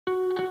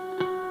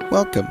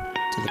Welcome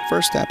to the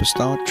First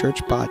Apostolic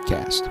Church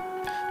Podcast.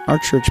 Our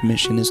church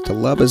mission is to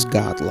love as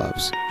God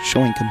loves,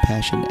 showing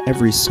compassion to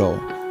every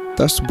soul,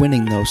 thus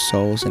winning those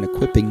souls and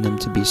equipping them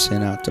to be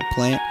sent out to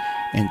plant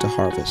and to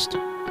harvest.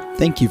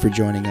 Thank you for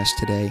joining us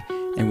today,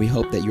 and we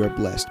hope that you are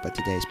blessed by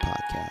today's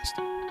podcast.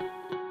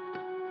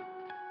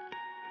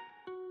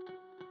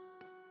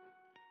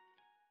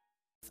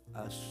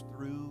 Us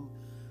through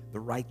the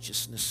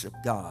righteousness of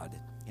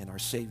God and our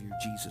Savior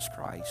Jesus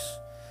Christ.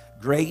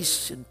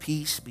 Grace and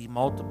peace be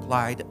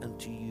multiplied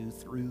unto you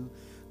through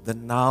the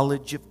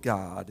knowledge of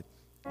God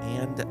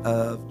and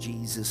of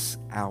Jesus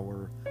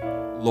our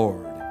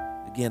Lord.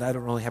 Again, I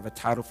don't really have a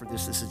title for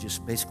this. This is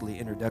just basically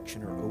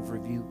introduction or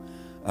overview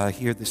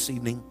here this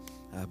evening,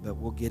 but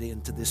we'll get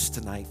into this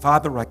tonight.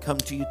 Father, I come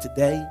to you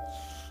today.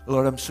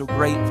 Lord, I'm so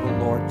grateful,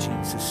 Lord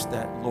Jesus,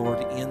 that,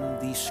 Lord, in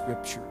these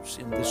scriptures,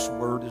 in this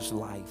word is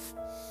life.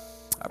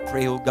 I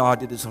pray, oh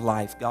God, it is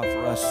life, God,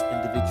 for us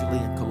individually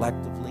and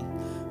collectively.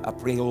 I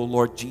pray, oh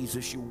Lord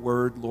Jesus, your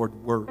word, Lord,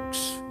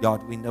 works.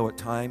 God, we know it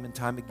time and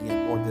time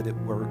again, Lord, that it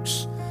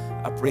works.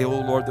 I pray,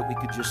 oh Lord, that we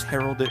could just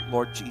herald it,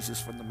 Lord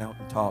Jesus, from the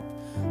mountaintop,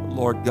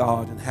 Lord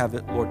God, and have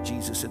it, Lord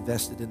Jesus,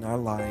 invested in our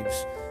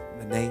lives. In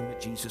the name of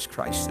Jesus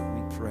Christ that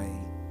we pray.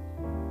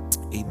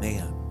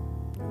 Amen.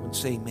 Everyone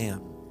say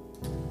amen.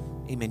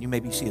 Amen. You may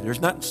be seated.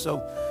 There's nothing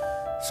so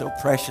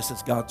precious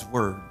as God's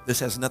word. This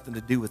has nothing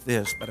to do with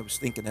this, but I was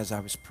thinking as I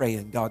was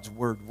praying, God's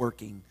word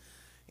working.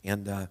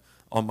 And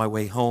on my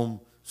way home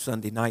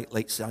Sunday night,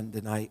 late Sunday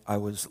night, I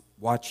was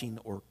watching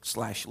or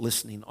 /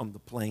 listening on the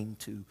plane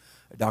to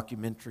a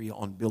documentary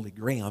on Billy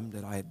Graham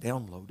that I had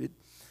downloaded.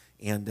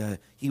 And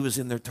he was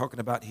in there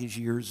talking about his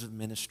years of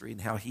ministry and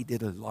how he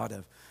did a lot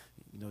of,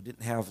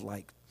 didn't have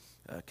like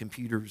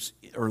computers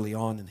early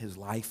on in his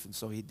life. And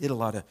so he did a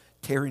lot of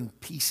tearing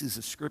pieces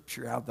of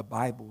scripture out of the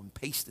Bible and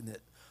pasting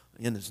it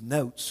in his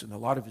notes. And a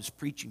lot of his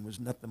preaching was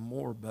nothing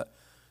more but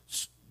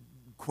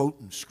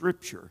quoting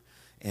scripture.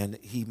 And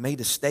he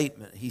made a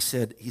statement. He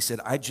said,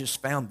 I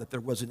just found that there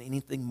wasn't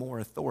anything more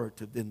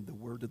authoritative than the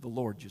word of the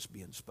Lord just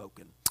being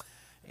spoken.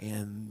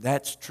 And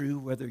that's true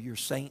whether you're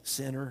saint,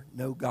 sinner,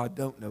 know God,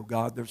 don't know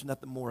God. There's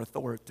nothing more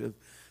authoritative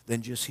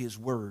than just his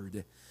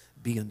word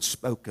being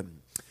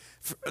spoken.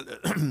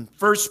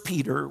 First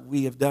Peter,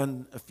 we have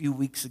done a few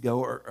weeks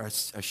ago, or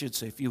I should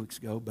say a few weeks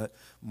ago, but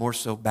more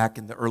so back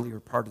in the earlier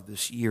part of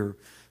this year.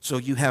 So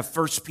you have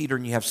First Peter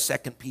and you have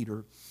Second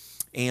Peter.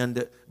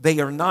 And they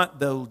are not,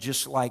 though,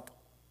 just like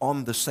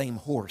on the same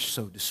horse,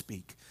 so to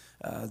speak.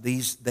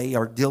 They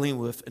are dealing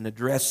with and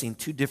addressing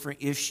two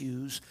different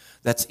issues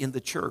that's in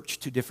the church,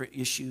 two different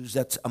issues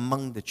that's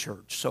among the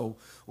church. So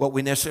what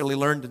we necessarily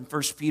learned in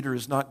 1 Peter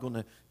is not going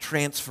to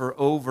transfer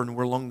over, and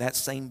we're along that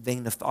same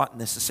vein of thought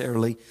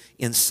necessarily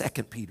in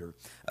 2 Peter.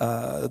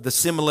 The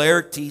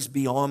similarities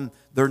beyond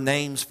their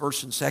names, 1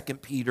 and 2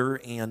 Peter,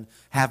 and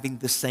having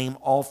the same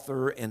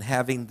author and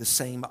having the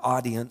same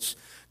audience,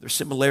 their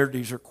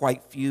similarities are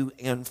quite few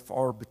and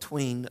far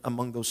between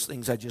among those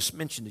things I just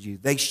mentioned to you.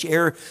 They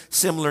share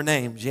similar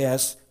names,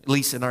 yes, at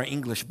least in our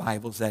English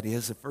Bibles, that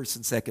is, of 1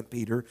 and 2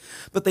 Peter.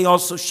 But they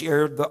also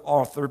share the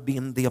author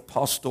being the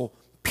Apostle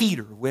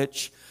Peter,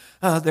 which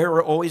there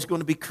are always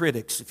going to be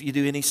critics. If you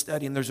do any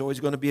studying, there's always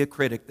going to be a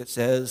critic that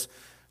says,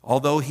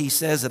 although he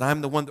says that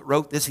I'm the one that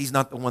wrote this, he's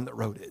not the one that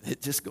wrote it.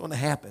 It's just going to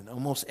happen.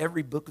 Almost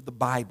every book of the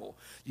Bible,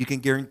 you can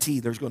guarantee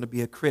there's going to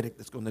be a critic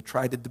that's going to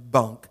try to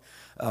debunk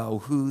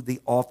who the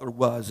author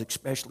was,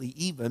 especially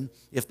even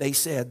if they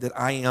said that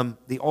I am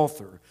the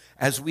author.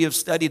 As we have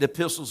studied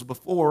epistles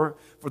before,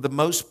 for the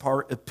most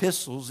part,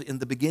 epistles, in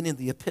the beginning of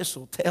the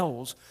epistle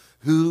tells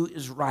who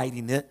is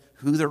writing it,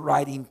 who they're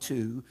writing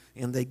to,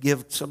 and they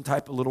give some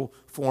type of little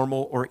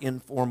formal or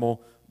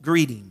informal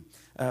greeting.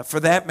 For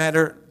that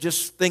matter,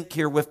 just think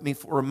here with me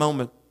for a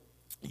moment.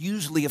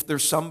 Usually if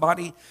there's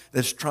somebody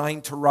that's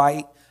trying to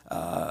write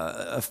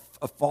a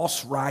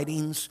false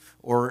writings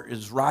or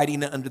is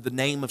writing under the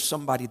name of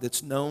somebody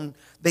that's known,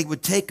 they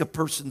would take a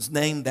person's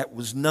name that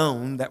was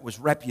known, that was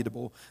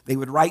reputable. They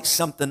would write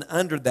something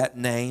under that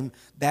name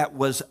that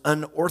was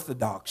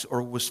unorthodox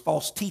or was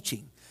false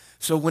teaching.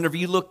 So whenever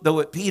you look, though,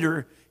 at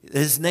Peter,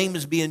 his name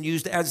is being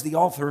used as the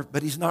author,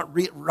 but he's not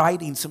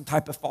writing some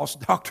type of false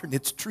doctrine.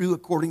 It's true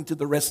according to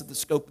the rest of the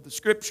scope of the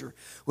Scripture,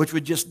 which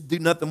would just do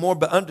nothing more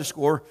but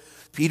underscore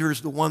Peter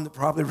is the one that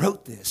probably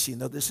wrote this.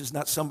 This is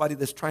not somebody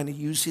that's trying to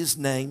use his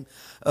name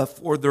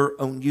for their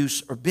own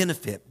use or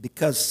benefit,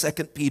 because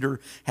 2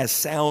 Peter has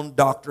sound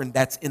doctrine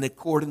that's in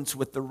accordance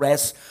with the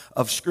rest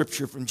of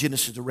Scripture from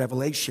Genesis to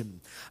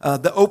Revelation.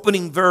 The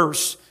opening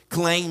verse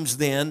claims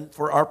then,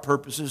 for our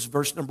purposes,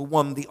 verse number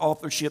 1, the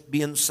authorship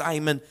being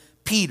Simon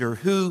Peter,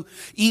 who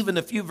even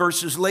a few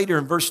verses later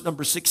in verse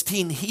number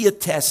 16, he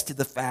attests to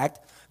the fact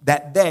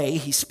that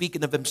he's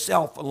speaking of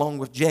himself along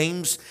with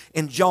James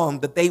and John,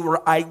 that they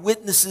were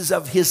eyewitnesses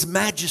of his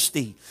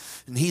majesty.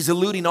 And he's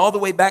alluding all the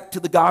way back to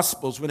the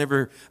Gospels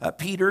whenever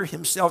Peter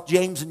himself,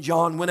 James, and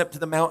John went up to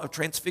the Mount of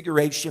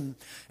Transfiguration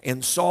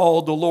and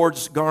saw the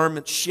Lord's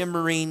garment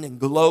shimmering and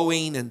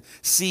glowing, and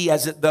see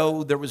as it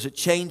though there was a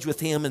change with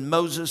him, and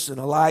Moses and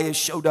Elias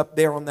showed up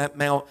there on that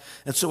mount.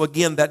 And so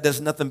again, that does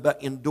nothing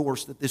but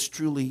endorse that this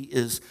truly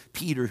is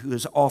Peter who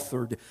has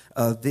authored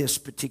this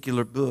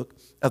particular book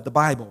of the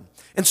Bible.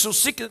 And so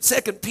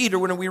Second Peter,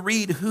 when we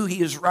read who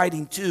he is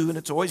writing to, and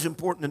it's always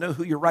important to know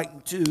who you're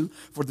writing to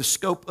for the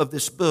scope of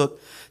this book,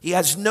 he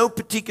has no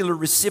particular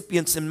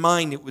recipients in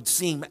mind, it would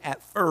seem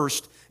at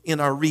first in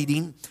our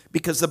reading,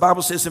 because the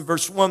Bible says in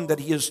verse 1 that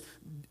he is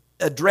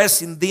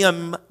addressing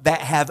them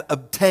that have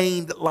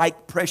obtained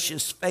like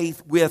precious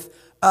faith with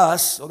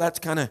us. So that's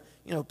kind of,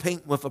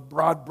 painting with a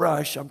broad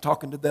brush. I'm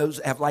talking to those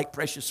that have like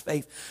precious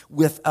faith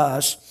with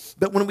us.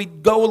 But when we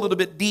go a little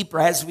bit deeper,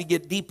 as we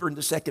get deeper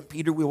into 2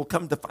 Peter, we will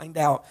come to find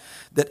out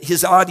that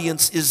his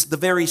audience is the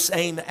very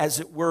same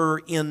as it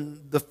were in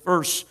the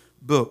first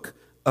book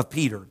of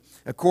Peter.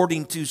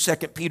 According to 2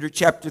 Peter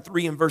chapter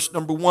 3 and verse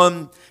number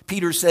 1,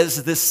 Peter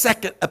says, the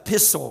second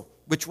epistle,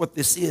 which what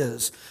this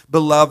is,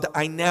 beloved,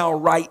 I now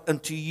write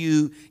unto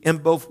you, in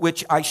both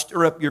which I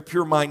stir up your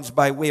pure minds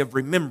by way of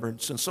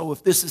remembrance. And so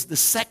if this is the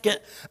second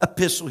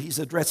epistle he's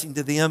addressing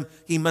to them,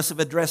 he must have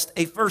addressed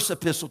a first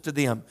epistle to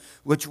them,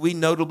 which we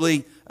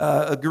notably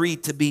agree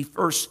to be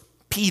 1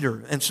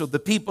 Peter. And so the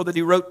people that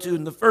he wrote to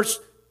in the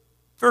first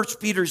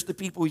Peter is the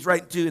people he's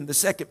writing to in the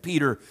 2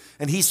 Peter,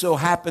 and he so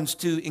happens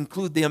to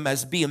include them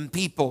as being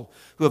people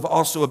who have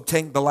also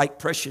obtained the like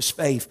precious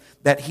faith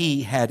that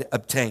he had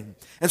obtained.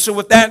 And so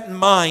with that in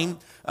mind,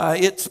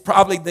 it's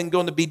probably then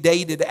going to be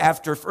dated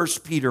after 1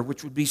 Peter,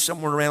 which would be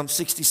somewhere around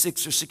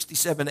 66 or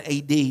 67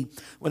 AD,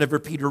 whenever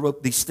Peter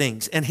wrote these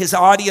things. And his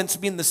audience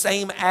being the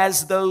same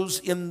as those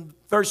in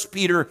 1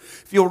 Peter,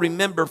 if you'll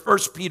remember, 1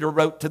 Peter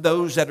wrote to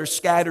those that are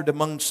scattered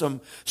among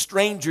some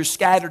strangers,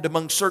 scattered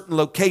among certain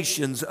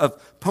locations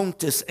of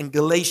Pontus and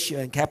Galatia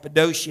and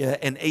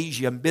Cappadocia and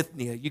Asia and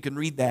Bithynia. You can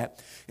read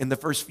that in the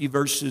first few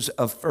verses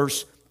of 1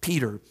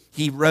 Peter.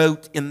 He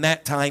wrote in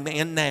that time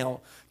and now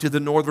to the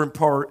northern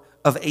part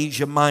of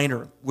Asia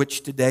Minor,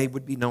 which today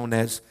would be known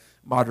as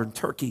modern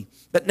Turkey.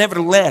 But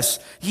nevertheless,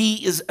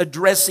 he is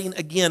addressing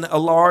again a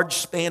large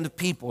span of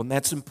people, and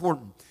that's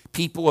important.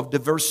 People of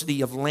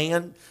diversity of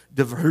land,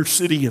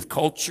 diversity of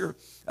culture,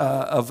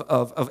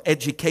 of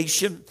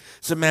education.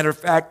 As a matter of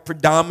fact,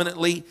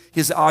 predominantly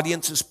his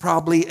audience is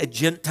probably a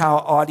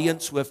Gentile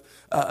audience, with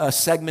a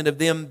segment of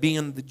them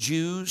being the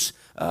Jews.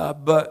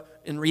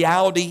 But in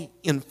reality,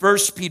 in 1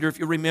 Peter, if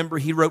you remember,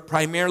 he wrote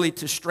primarily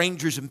to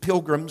strangers and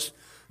pilgrims,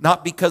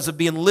 not because of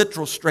being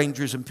literal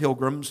strangers and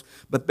pilgrims,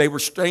 but they were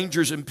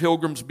strangers and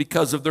pilgrims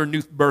because of their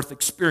new birth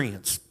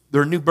experience.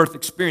 Their new birth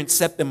experience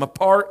set them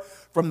apart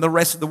from the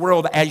rest of the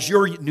world, as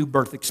your new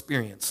birth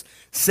experience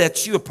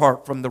sets you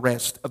apart from the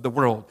rest of the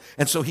world.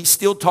 And so he's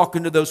still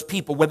talking to those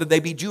people, whether they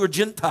be Jew or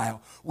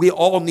Gentile. We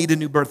all need a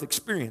new birth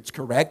experience,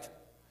 correct?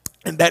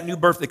 And that new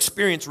birth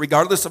experience,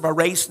 regardless of our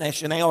race,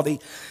 nationality,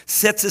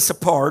 sets us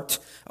apart,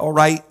 all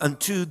right,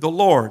 unto the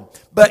Lord.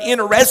 But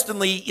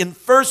interestingly, in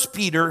 1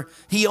 Peter,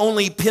 he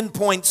only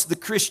pinpoints the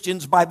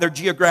Christians by their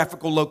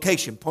geographical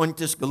location,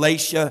 Pontus,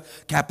 Galatia,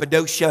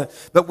 Cappadocia.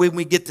 But when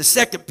we get to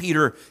 2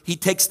 Peter, he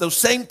takes those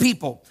same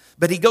people,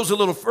 but he goes a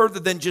little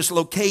further than just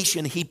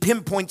location. He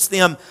pinpoints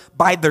them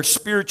by their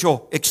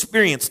spiritual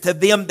experience, to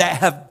them that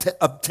have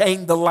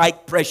obtained the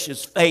like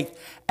precious faith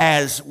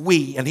as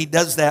we. And he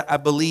does that, I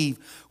believe,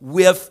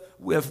 with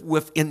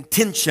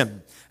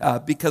intention.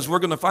 Because we're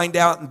going to find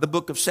out in the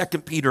book of 2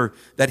 Peter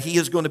that he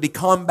is going to be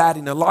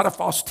combating a lot of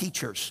false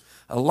teachers,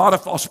 a lot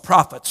of false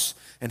prophets.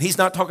 And he's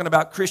not talking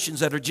about Christians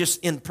that are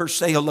just in per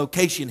se a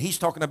location. He's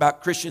talking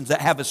about Christians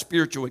that have a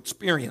spiritual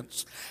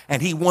experience.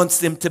 And he wants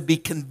them to be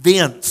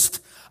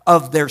convinced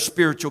of their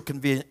spiritual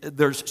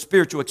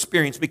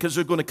experience, because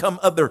there's going to come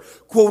other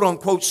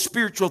quote-unquote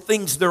spiritual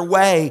things their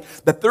way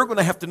that they're going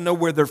to have to know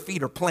where their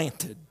feet are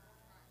planted.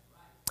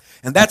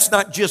 And that's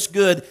not just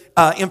good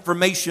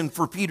information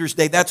for Peter's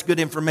day. That's good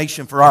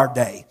information for our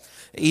day.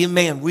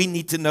 Amen. We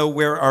need to know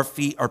where our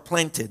feet are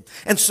planted.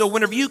 And so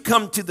whenever you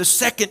come to the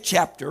second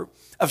chapter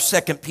of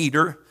 2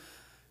 Peter,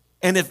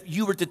 and if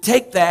you were to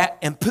take that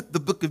and put the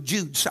book of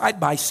Jude side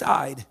by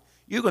side,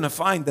 you're going to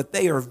find that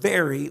they are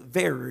very,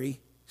 very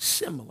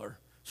similar.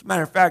 As a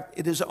matter of fact,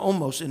 it is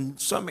almost in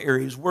some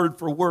areas word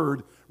for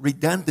word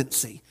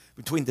redundancy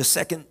between the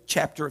second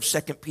chapter of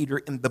 2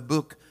 Peter and the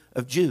book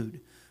of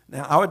Jude.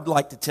 Now, I would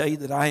like to tell you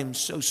that I am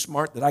so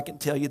smart that I can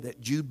tell you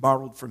that Jude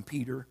borrowed from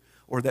Peter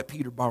or that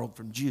Peter borrowed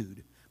from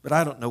Jude. But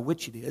I don't know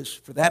which it is.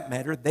 For that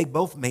matter, they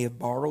both may have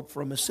borrowed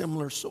from a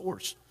similar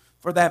source.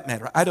 For that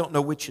matter, I don't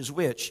know which is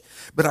which.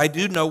 But I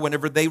do know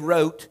whenever they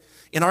wrote,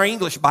 in our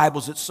English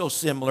Bibles it's so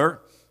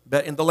similar,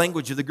 but in the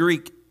language of the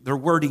Greek, their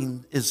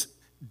wording is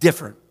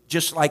different.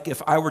 Just like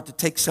if I were to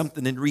take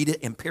something and read it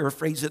and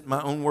paraphrase it in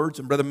my own words,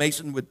 and Brother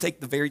Mason would take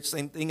the very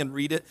same thing and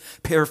read it,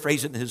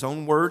 paraphrase it in his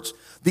own words,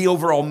 the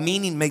overall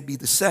meaning may be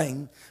the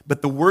same,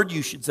 but the word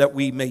usage that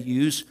we may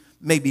use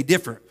may be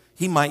different.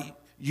 He might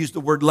use the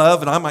word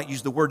love, and I might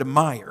use the word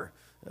admire.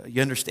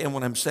 You understand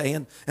what I'm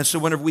saying? And so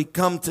whenever we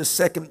come to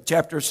second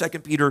chapter of 2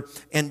 Peter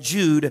and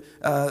Jude,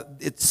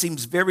 it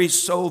seems very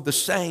so the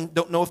same.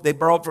 Don't know if they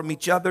borrowed from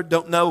each other.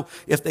 Don't know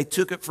if they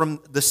took it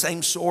from the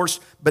same source.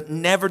 But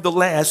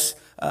nevertheless,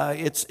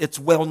 it's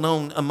well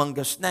known among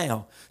us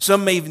now.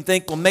 Some may even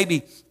think, well,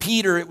 maybe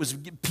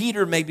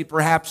Peter maybe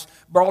perhaps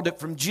borrowed it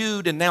from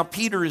Jude, and now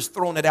Peter is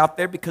throwing it out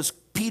there because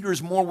Peter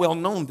is more well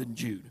known than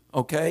Jude,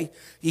 okay?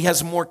 He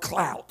has more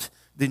clout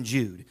than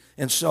Jude.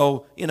 And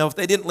so, if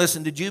they didn't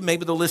listen to Jude,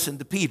 maybe they'll listen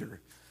to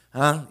Peter.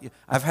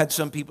 I've had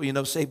some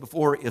people, say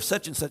before, if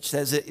such and such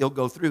says it, it'll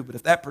go through. But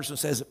if that person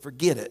says it,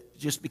 forget it.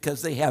 Just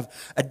because they have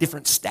a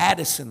different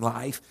status in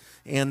life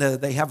and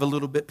they have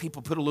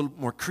people put a little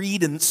more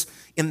credence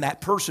in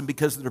that person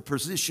because of their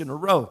position or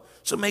role.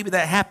 So maybe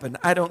that happened.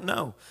 I don't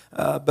know.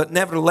 But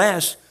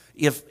nevertheless,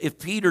 if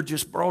Peter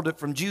just borrowed it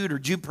from Jude, or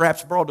Jude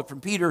perhaps borrowed it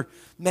from Peter,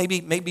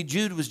 maybe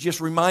Jude was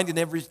just reminding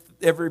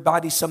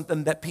everybody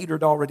something that Peter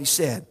had already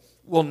said.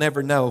 We'll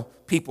never know.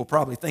 People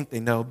probably think they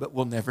know, but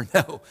we'll never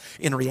know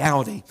in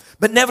reality.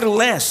 But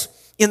nevertheless,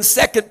 in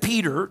 2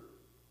 Peter,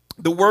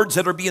 the words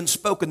that are being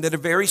spoken that are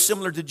very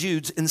similar to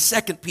Jude's, in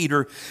 2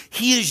 Peter,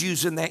 he is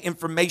using that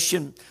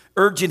information,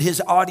 urging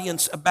his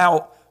audience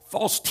about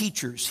false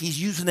teachers.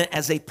 He's using it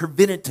as a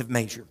preventative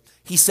measure.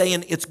 He's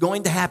saying it's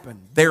going to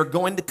happen. They're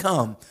going to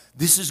come.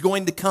 This is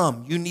going to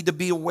come. You need to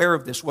be aware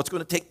of this. What's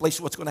going to take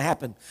place, what's going to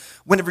happen.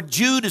 Whenever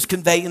Jude is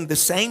conveying the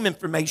same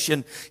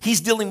information,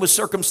 he's dealing with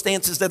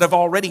circumstances that have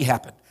already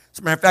happened. As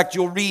a matter of fact,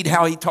 you'll read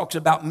how he talks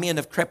about men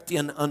have crept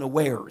in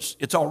unawares.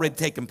 It's already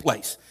taken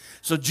place.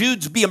 So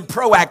Jude's being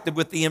proactive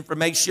with the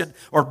information,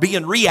 or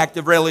being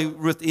reactive really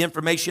with the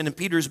information, and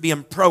Peter's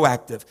being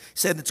proactive. He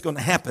said it's going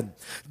to happen.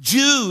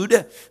 Jude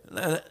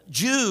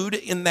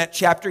in that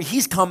chapter,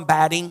 he's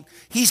combating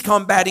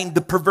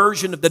the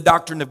perversion of the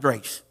doctrine of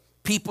grace.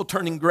 People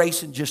turning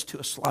grace into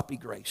a sloppy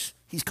grace.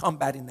 He's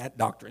combating that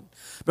doctrine.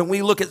 But when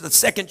we look at the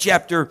second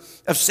chapter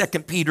of 2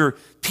 Peter,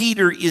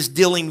 Peter is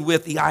dealing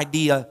with the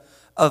idea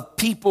of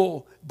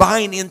people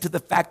buying into the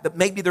fact that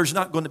maybe there's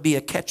not going to be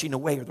a catching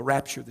away or the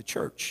rapture of the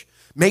church.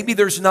 Maybe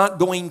there's not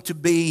going to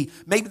be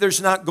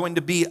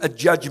a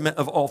judgment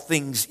of all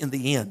things in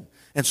the end.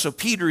 And so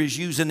Peter is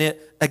using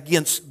it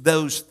against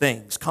those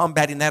things,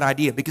 combating that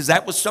idea, because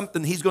that was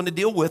something he's going to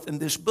deal with in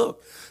this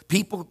book.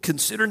 People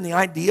considering the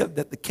idea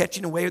that the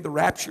catching away or the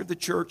rapture of the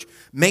church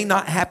may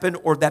not happen,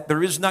 or that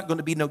there is not going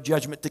to be no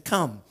judgment to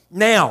come.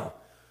 Now,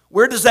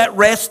 where does that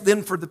rest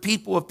then for the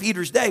people of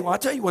Peter's day? Well, I'll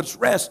tell you what's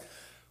rest.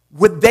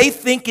 Would they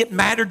think it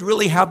mattered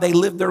really how they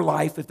lived their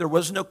life if there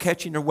was no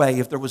catching away,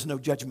 if there was no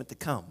judgment to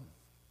come?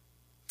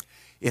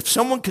 If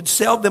someone could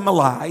sell them a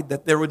lie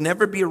that there would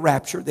never be a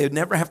rapture, they would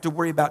never have to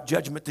worry about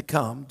judgment to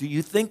come, do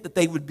you think that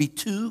they would be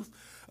too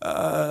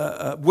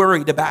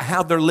worried about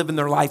how they're living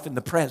their life in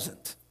the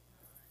present?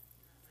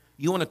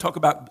 You want to talk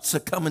about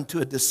succumbing to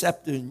a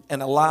deception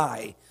and a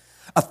lie,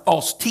 a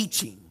false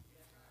teaching,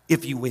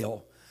 if you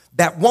will,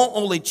 that won't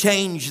only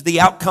change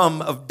the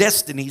outcome of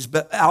destinies,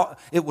 but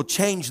it will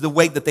change the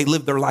way that they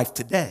live their life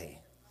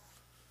today.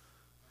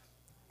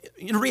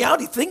 In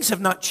reality, things have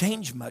not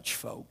changed much,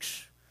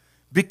 folks.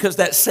 Because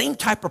that same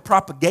type of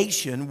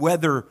propagation,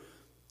 whether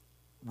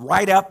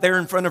right out there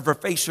in front of our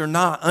face or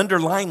not,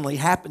 underlyingly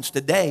happens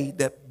today,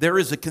 that there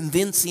is a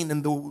convincing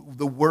in the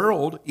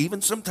world,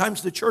 even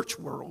sometimes the church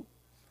world,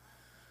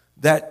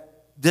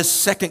 that this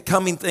second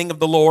coming thing of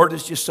the Lord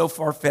is just so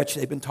far-fetched.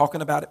 They've been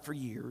talking about it for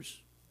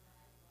years.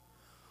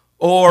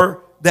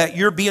 Or that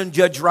you're being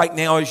judged right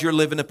now as you're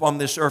living upon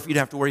this earth. You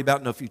don't have to worry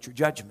about no future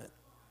judgment.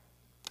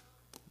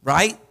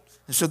 Right?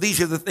 And so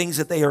these are the things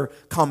that they are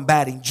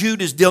combating.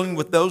 Jude is dealing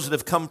with those that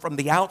have come from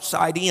the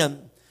outside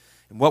in.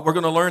 And what we're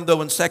going to learn,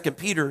 though, in 2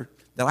 Peter,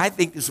 that I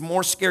think is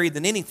more scary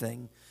than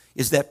anything,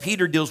 is that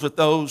Peter deals with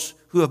those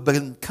who have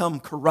become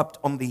corrupt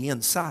on the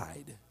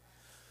inside.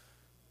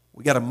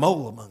 We got a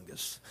mole among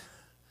us.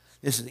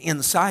 This is an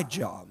inside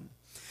job.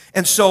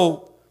 And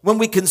so when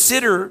we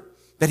consider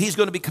that he's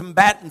going to be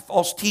combating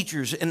false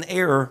teachers and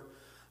error,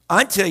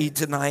 I tell you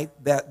tonight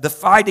that the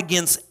fight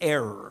against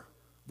error,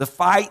 the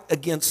fight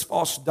against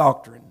false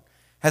doctrine,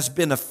 has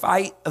been a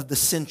fight of the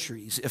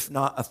centuries, if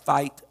not a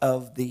fight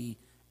of the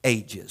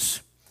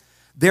ages.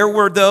 There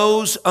were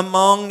those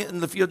among,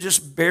 and if you'll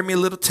just bear me a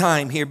little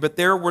time here, but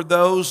there were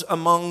those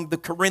among the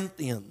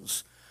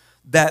Corinthians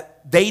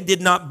that they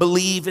did not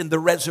believe in the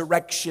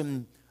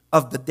resurrection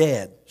of the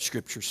dead,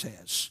 Scripture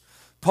says.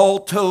 Paul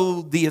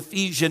told the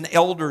Ephesian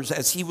elders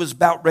as he was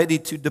about ready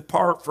to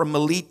depart from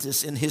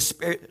Miletus in his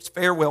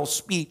farewell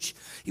speech,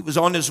 he was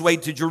on his way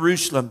to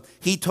Jerusalem.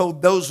 He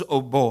told those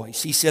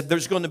boys, he said,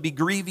 there's going to be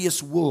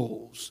grievous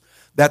wolves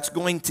that's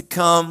going to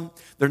come.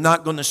 They're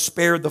not going to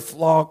spare the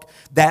flock.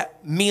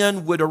 That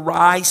men would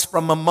arise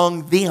from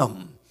among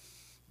them.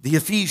 The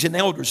Ephesian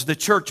elders, the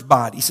church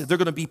body, he said, they're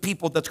going to be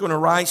people that's going to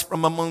rise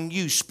from among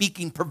you,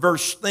 speaking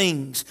perverse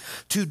things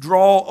to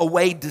draw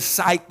away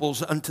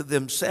disciples unto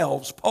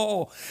themselves.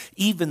 Paul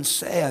even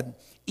said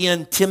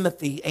in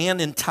Timothy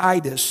and in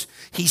Titus,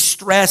 he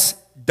stressed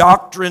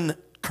doctrine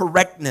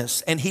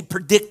correctness, and he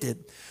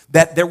predicted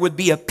that there would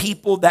be a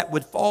people that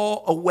would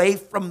fall away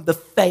from the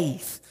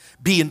faith,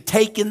 being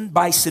taken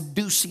by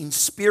seducing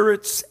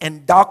spirits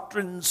and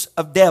doctrines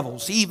of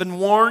devils. He even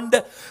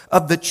warned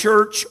of the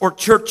church, or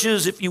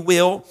churches, if you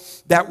will,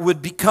 that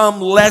would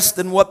become less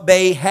than what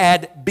they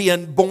had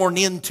been born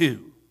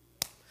into.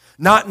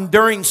 Not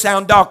enduring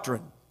sound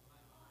doctrine,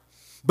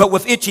 but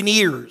with itching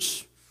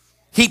ears,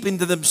 heaping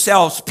to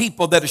themselves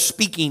people that are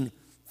speaking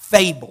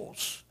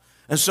fables.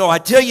 And so I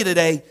tell you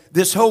today,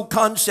 this whole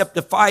concept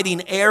of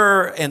fighting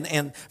error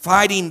and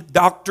fighting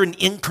doctrine,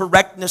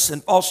 incorrectness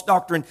and false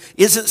doctrine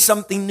isn't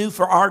something new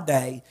for our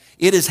day.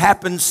 It has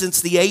happened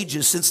since the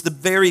ages, since the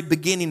very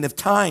beginning of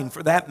time,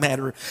 for that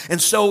matter. And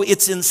so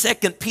it's in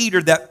 2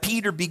 Peter that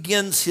Peter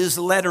begins his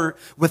letter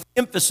with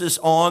emphasis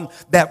on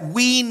that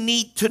we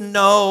need to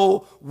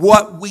know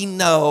what we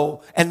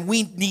know, and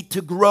we need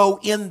to grow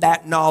in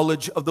that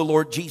knowledge of the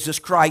Lord Jesus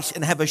Christ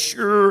and have a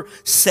sure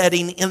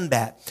setting in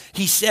that.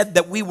 He said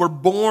that we were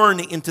born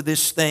into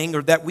this thing,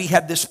 or that we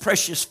have this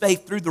precious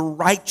faith through the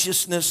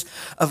righteousness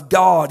of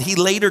God. He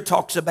later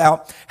talks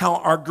about how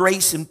our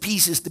grace and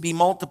peace is to be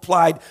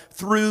multiplied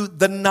through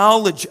the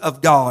knowledge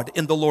of God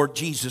in the Lord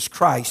Jesus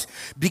Christ,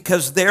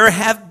 because there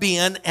have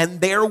been and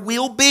there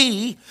will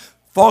be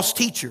false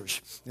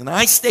teachers. And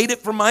I state it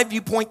from my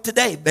viewpoint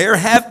today. There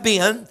have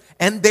been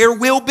and there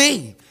will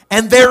be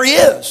and there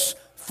is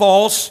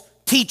false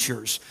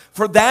teachers.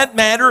 For that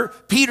matter,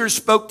 Peter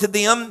spoke to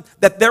them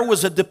that there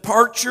was a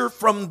departure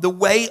from the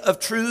way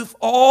of truth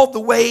all the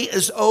way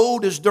as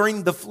old as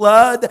during the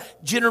flood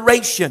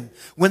generation,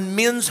 when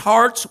men's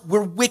hearts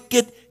were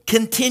wicked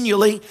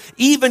continually,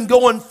 even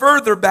going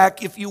further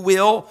back, if you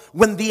will,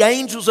 when the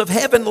angels of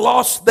heaven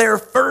lost their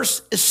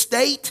first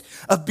estate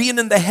of being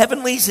in the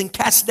heavenlies and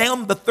cast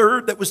down the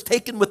third that was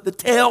taken with the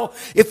tail,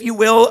 if you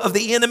will, of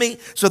the enemy.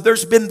 So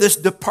there's been this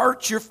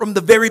departure from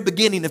the very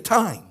beginning of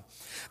time.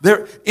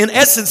 There, in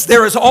essence,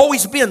 there has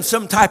always been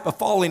some type of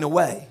falling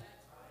away.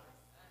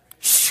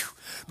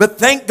 But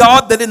thank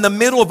God that in the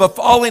middle of a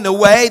falling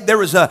away,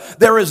 there is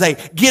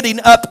a getting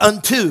up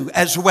unto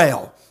as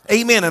well.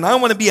 Amen. And I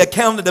want to be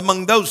accounted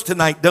among those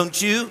tonight, don't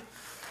you?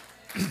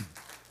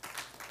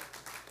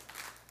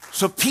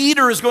 So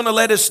Peter is going to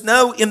let us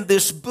know in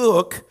this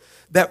book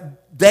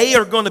that they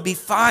are going to be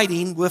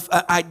fighting with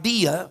an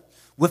idea,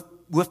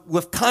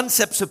 with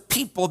concepts of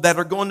people that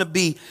are going to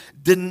be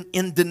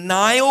in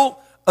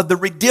denial of the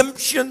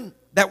redemption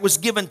that was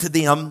given to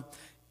them.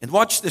 And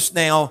watch this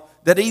now,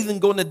 that even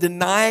going to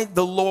deny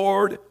the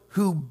Lord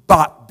who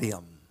bought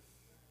them.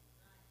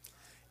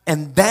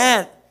 And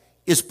that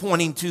is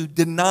pointing to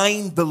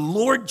denying the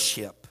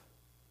lordship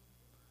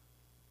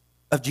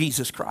of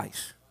Jesus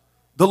Christ.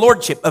 The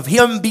lordship of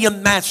Him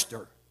being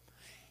master.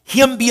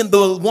 Him being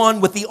the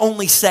one with the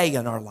only say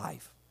in our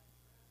life.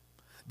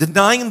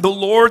 Denying the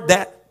Lord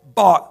that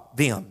bought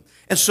them.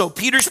 And so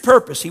Peter's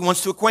purpose, he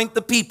wants to acquaint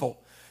the people.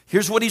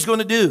 Here's what he's going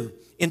to do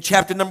in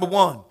chapter number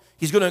 1.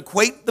 He's going to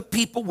acquaint the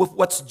people with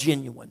what's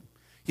genuine.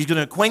 He's going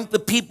to acquaint the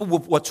people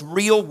with what's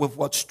real, with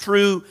what's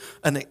true,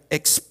 an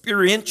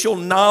experiential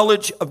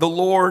knowledge of the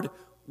Lord.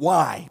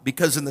 Why?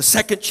 Because in the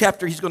second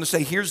chapter, he's going to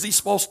say, here's these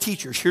false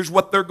teachers. Here's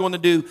what they're going to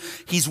do.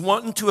 He's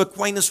wanting to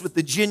acquaint us with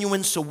the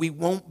genuine so we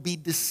won't be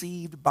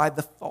deceived by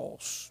the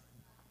false.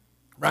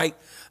 Right?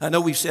 I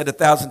know we've said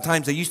 1,000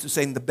 times, they used to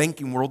say in the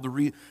banking world,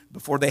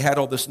 before they had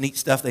all this neat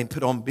stuff, they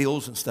put on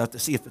bills and stuff to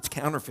see if it's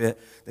counterfeit.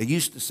 They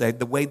used to say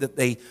the way that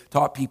they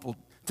taught people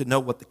to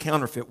know what the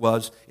counterfeit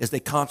was is they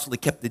constantly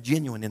kept the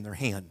genuine in their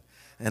hand.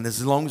 And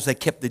as long as they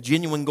kept the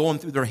genuine going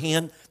through their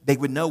hand, they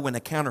would know when a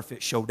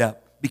counterfeit showed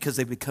up, because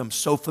they become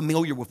so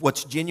familiar with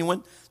what's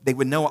genuine, they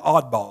would know an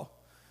oddball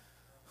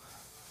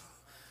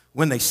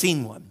when they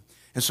seen one.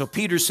 And so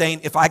Peter's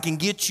saying, if I can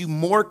get you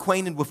more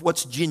acquainted with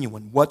what's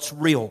genuine, what's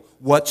real,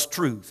 what's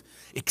truth,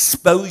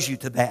 expose you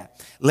to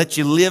that, let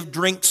you live,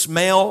 drink,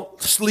 smell,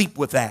 sleep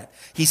with that.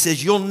 He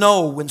says you'll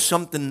know when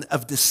something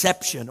of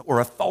deception or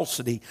a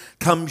falsity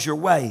comes your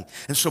way.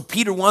 And so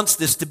Peter wants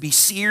this to be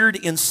seared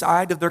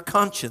inside of their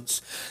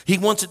conscience. He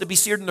wants it to be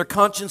seared in their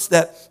conscience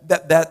that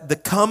the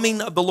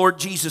coming of the Lord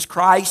Jesus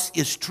Christ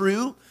is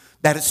true,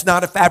 that it's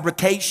not a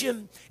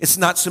fabrication. It's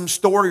not some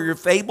story or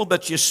fable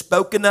that's just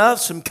spoken of,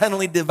 some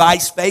cunningly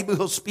devised fable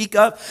he'll speak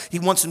of. He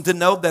wants them to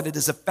know that it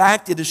is a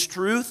fact, it is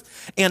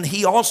truth. And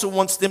he also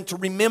wants them to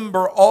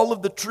remember all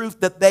of the truth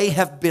that they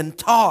have been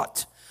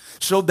taught,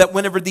 so that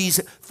whenever these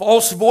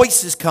false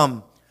voices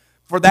come,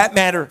 for that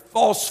matter,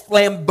 false,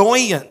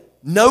 flamboyant,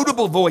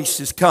 notable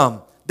voices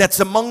come, that's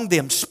among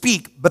them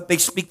speak, but they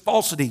speak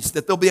falsities,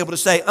 that they'll be able to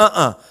say,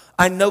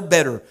 I know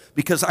better,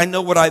 because I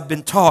know what I've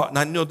been taught, and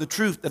I know the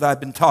truth that I've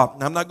been taught,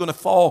 and I'm not going to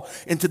fall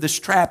into this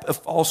trap of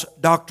false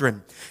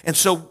doctrine. And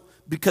so,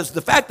 because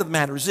the fact of the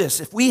matter is this,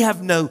 if we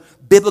have no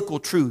biblical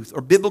truth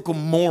or biblical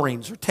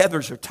moorings or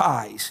tethers or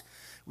ties,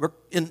 we're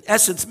in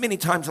essence many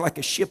times like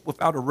a ship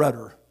without a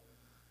rudder.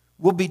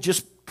 We'll be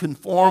just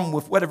conformed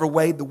with whatever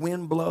way the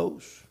wind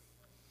blows.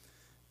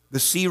 The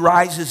sea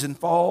rises and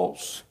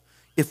falls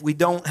if we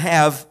don't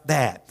have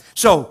that.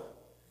 So,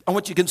 I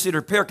want you to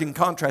consider, pair and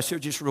contrast here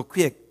just real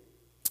quick,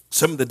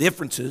 some of the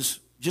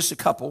differences, just a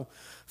couple.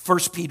 1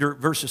 Peter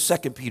versus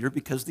 2 Peter,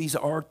 because these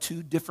are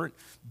two different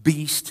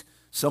beasts,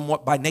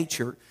 somewhat by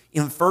nature.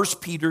 In 1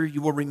 Peter,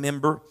 you will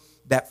remember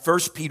that 1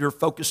 Peter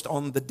focused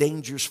on the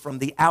dangers from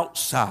the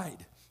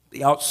outside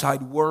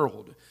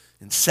world.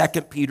 In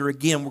 2 Peter,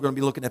 again, we're going to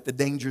be looking at the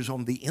dangers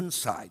on the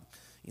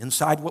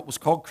inside what was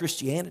called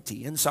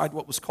Christianity, inside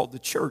what was called the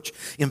church.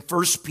 In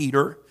 1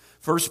 Peter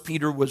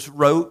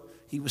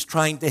he was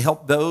trying to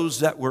help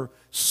those that were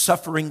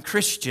suffering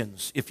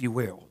Christians, if you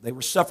will. They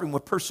were suffering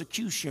with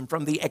persecution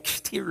from the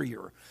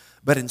exterior.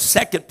 But in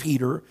 2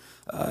 Peter,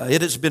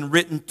 it has been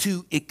written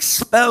to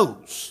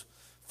expose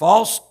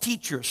false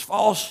teachers,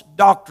 false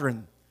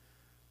doctrine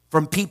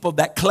from people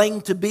that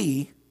claim to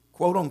be,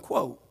 quote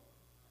unquote,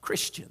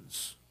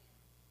 Christians.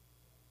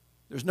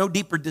 There's no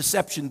deeper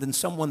deception than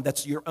someone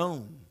that's your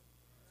own.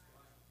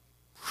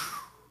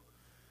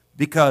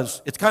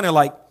 Because it's kind of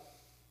like,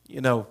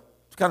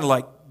 it's kind of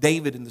like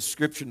David in the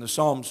scripture in the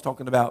Psalms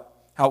talking about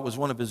how it was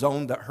one of his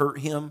own that hurt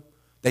him.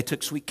 They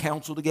took sweet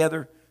counsel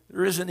together.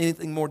 There isn't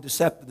anything more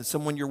deceptive than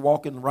someone you're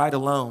walking right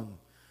alone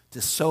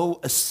to sow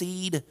a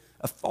seed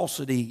of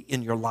falsity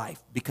in your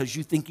life because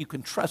you think you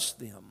can trust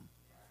them.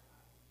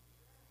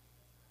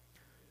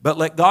 But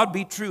let God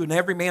be true and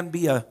every man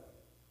be a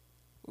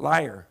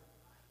liar.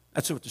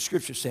 That's what the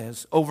scripture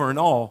says. Over and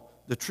all,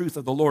 the truth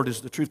of the Lord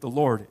is the truth of the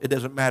Lord. It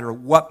doesn't matter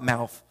what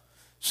mouth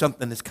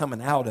something is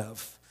coming out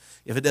of.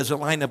 If it doesn't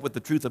line up with the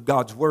truth of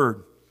God's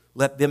word,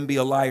 let them be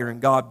a liar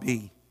and God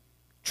be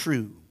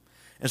true.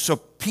 And so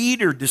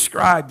Peter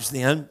describes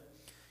then,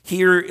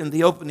 here in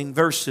the opening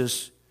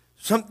verses,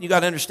 something you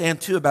got to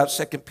understand too about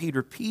 2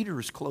 Peter. Peter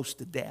is close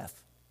to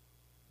death.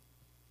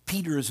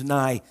 Peter is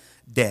nigh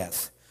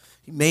death.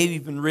 He may have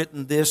even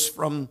written this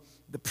from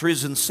the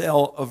prison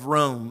cell of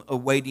Rome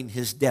awaiting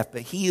his death.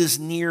 But he is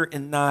near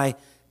and nigh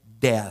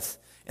death.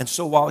 And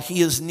so while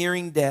he is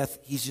nearing death,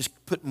 he's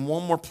just putting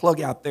one more plug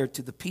out there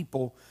to the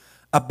people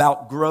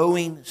about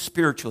growing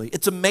spiritually.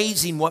 It's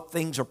amazing what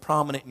things are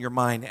prominent in your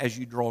mind as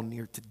you draw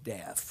near to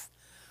death.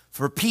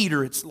 For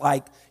Peter, it's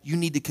like you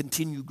need to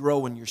continue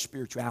growing your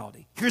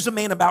spirituality. Here's a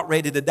man about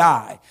ready to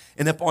die,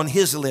 and upon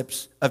his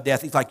lips of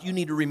death, he's like, you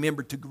need to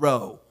remember to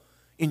grow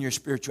in your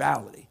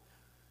spirituality.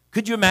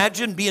 Could you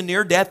imagine being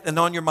near death and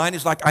on your mind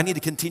is like, I need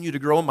to continue to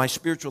grow in my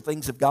spiritual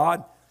things of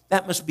God?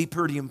 That must be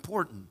pretty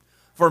important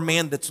for a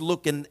man that's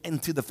looking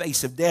into the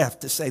face of death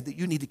to say that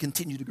you need to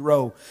continue to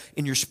grow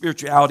in your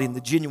spirituality and the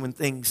genuine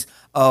things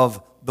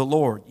of the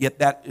Lord. Yet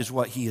that is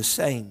what he is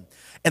saying.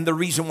 And the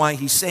reason why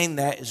he's saying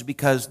that is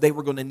because they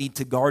were going to need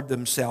to guard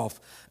themselves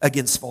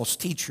against false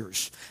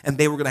teachers. And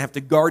they were going to have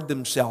to guard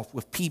themselves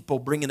with people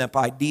bringing up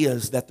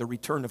ideas that the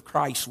return of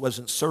Christ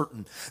wasn't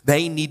certain.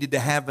 They needed to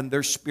have in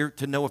their spirit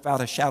to know without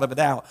a shadow of a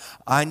doubt,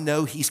 I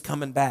know he's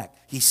coming back.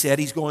 He said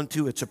he's going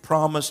to. It's a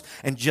promise.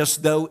 And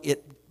just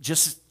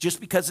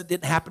because it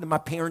didn't happen in my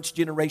parents'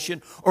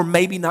 generation, or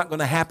maybe not going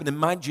to happen in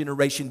my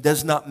generation,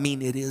 does not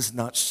mean it is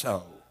not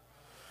so.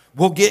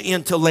 We'll get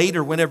into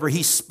later whenever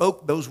he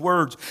spoke those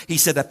words. He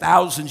said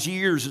 1,000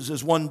 years is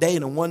as one day,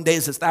 and one day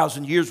is as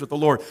 1,000 years with the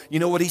Lord. You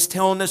know what he's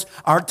telling us?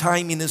 Our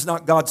timing is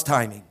not God's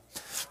timing.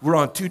 We're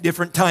on two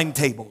different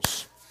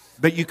timetables.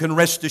 But you can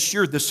rest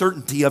assured the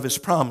certainty of his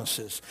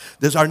promises.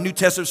 Does our New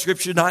Testament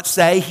scripture not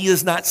say he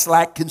is not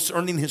slack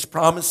concerning his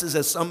promises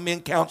as some men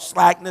count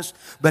slackness?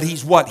 But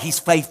he's what? He's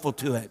faithful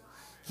to it.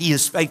 He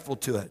is faithful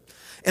to it.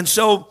 And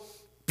so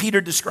Peter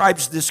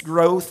describes this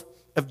growth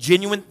of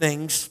genuine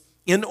things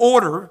in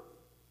order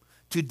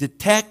to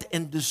detect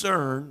and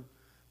discern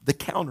the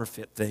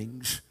counterfeit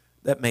things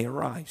that may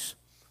arise.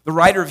 The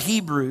writer of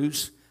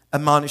Hebrews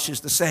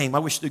admonishes the same. I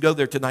wish to go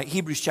there tonight.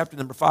 Hebrews chapter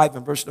number 5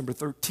 and verse number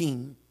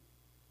 13.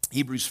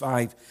 Hebrews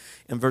 5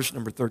 and verse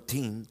number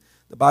 13.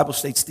 The Bible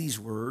states these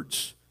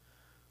words,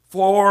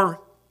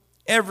 for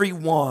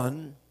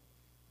everyone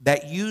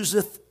that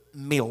useth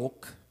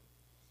milk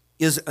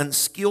is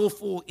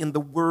unskillful in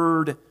the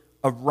word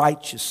of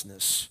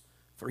righteousness,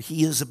 for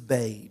he is a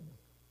babe.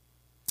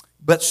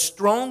 But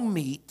strong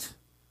meat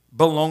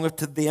belongeth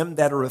to them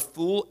that are of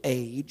full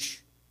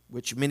age,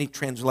 which many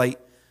translate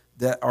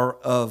that are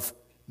of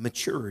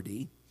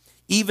maturity,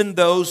 even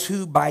those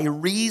who by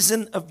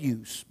reason of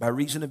use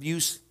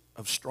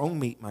of strong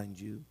meat, mind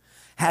you,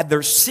 had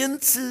their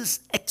senses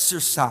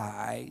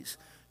exercised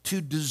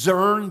to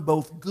discern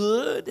both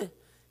good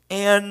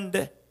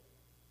and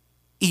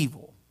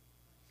evil.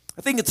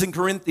 I think it's in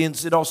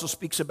Corinthians, it also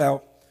speaks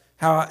about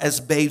how as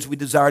babes we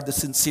desire the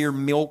sincere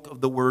milk of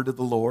the word of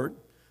the Lord.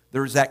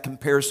 There's that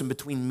comparison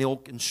between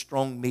milk and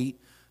strong meat.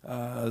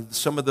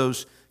 Some of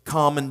those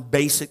common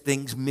basic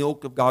things,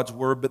 milk of God's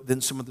word, but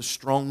then some of the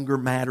stronger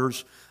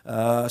matters,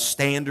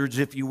 standards,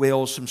 if you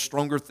will, some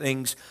stronger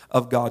things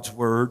of God's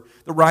word.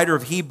 The writer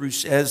of Hebrews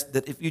says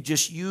that if you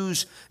just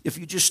use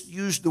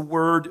the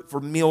word for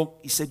milk,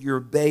 he said you're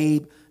a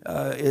babe,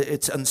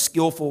 it's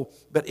unskillful.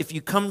 But if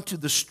you come to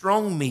the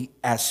strong meat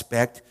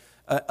aspect,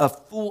 a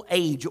full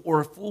age or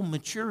a full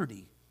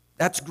maturity,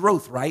 that's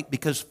growth, right?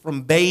 Because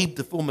from babe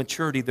to full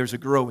maturity, there's a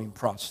growing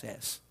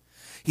process.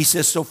 He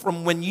says, so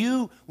from when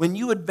you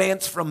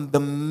advance from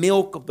the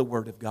milk of the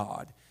Word of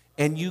God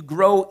and you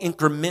grow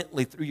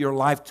incrementally through your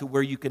life to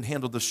where you can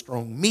handle the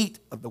strong meat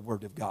of the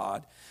Word of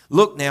God.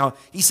 Look now,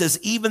 he says,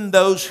 even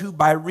those who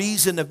by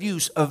reason of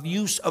use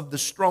of the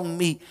strong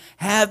meat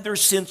have their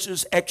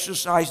senses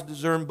exercised to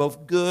discern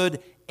both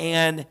good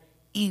and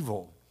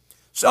evil.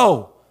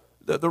 So,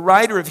 the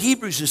writer of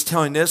Hebrews is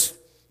telling us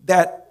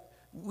that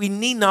we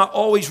need not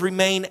always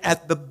remain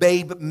at the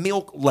babe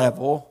milk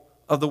level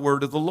of the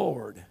Word of the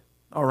Lord,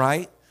 all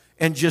right?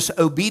 And just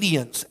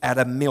obedience at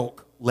a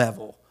milk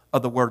level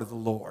of the Word of the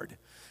Lord.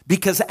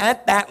 Because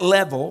at that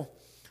level,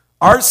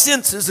 our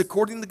senses,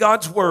 according to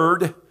God's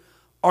Word,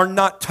 are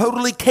not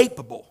totally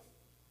capable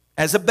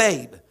as a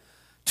babe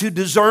to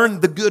discern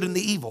the good and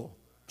the evil.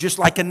 Just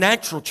like a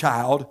natural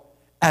child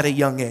at a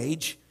young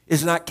age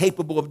is not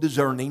capable of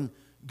discerning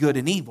good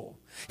and evil.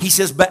 He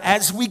says, but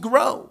as we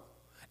grow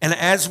and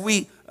as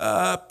we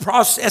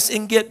process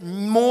and get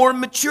more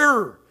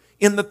mature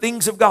in the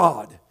things of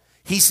God,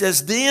 he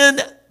says, then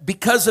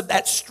because of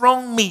that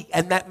strong meat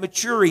and that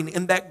maturing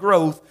and that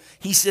growth,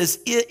 he says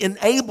it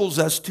enables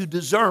us to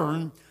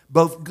discern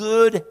both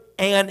good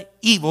and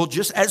evil,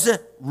 just as a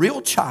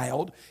real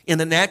child in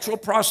the natural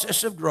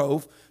process of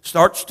growth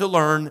starts to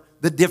learn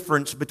the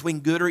difference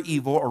between good or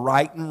evil or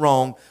right and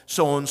wrong,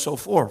 so on and so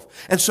forth.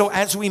 And so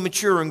as we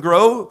mature and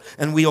grow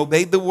and we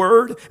obey the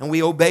Word and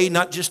we obey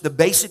not just the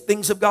basic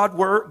things of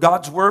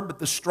God's Word, but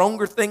the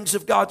stronger things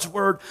of God's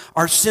Word,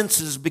 our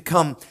senses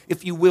become,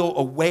 if you will,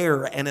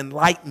 aware and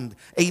enlightened,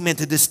 amen,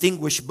 to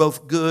distinguish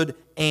both good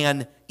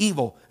and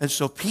evil. And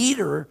so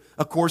Peter,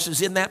 of course,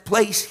 is in that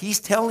place. He's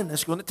telling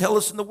us, going to tell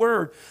us in the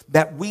Word,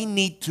 that we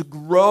need to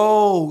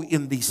grow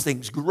in these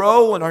things,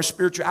 grow in our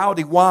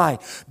spirituality. Why?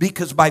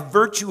 Because by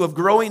virtue of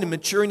growing and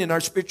maturing in our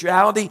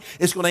spirituality,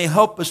 it's going to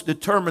help us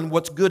determine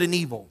what's good and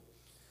evil,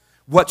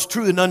 what's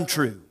true and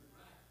untrue.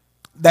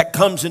 That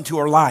comes into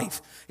our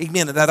life.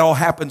 Amen. And that all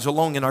happens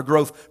along in our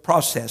growth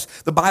process.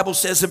 The Bible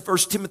says in 1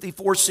 Timothy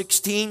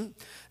 4:16,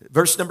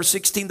 verse number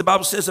 16, the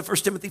Bible says in 1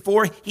 Timothy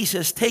 4, he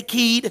says, take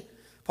heed,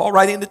 Paul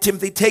writing to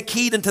Timothy, take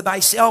heed unto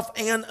thyself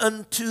and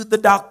unto the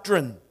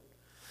doctrine.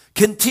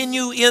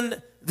 Continue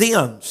in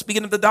them,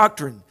 speaking of the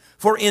doctrine.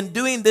 For in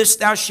doing this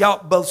thou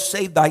shalt both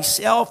save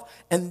thyself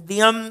and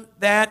them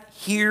that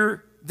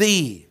hear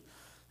thee.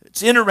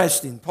 It's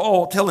interesting,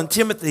 Paul telling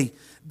Timothy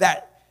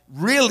that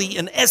really,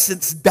 in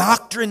essence,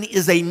 doctrine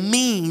is a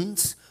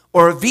means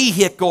or a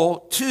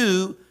vehicle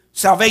to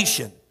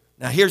salvation.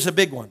 Now, here's a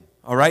big one,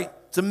 all right?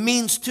 It's a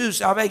means to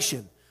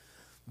salvation.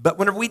 But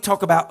whenever we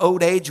talk about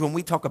old age, when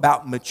we talk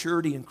about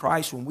maturity in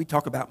Christ, when we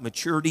talk about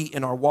maturity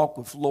in our walk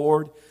with the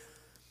Lord,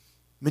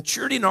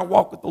 maturity in our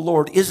walk with the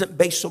Lord isn't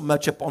based so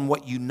much upon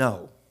what you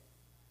know.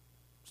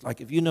 It's like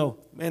if you know,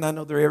 man, I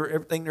know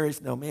everything there is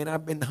to know. Man,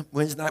 I've been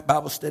Wednesday night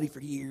Bible study for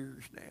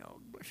years now.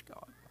 Bless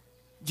God.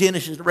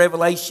 Genesis to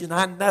Revelation,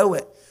 I know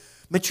it.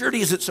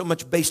 Maturity isn't so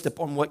much based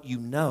upon what you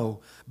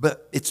know,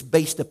 but it's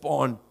based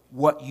upon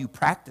what you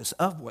practice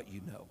of what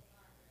you know.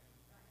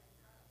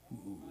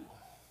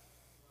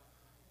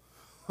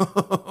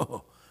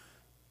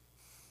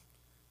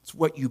 It's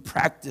what you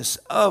practice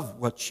of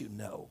what you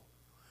know.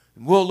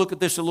 And we'll look at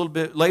this a little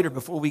bit later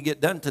before we get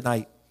done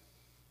tonight,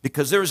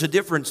 because there is a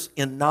difference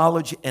in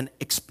knowledge and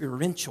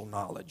experiential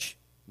knowledge.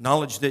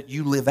 Knowledge that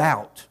you live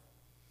out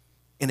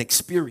in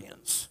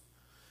experience.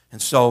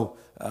 And so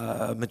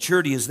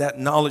maturity is that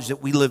knowledge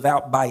that we live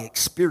out by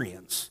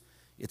experience.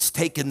 It's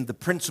taking the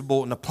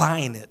principle and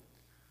applying it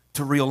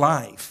to real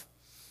life.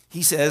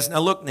 He says, now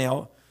look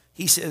now,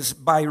 he says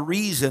by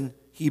reason,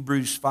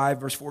 Hebrews 5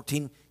 verse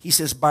 14, he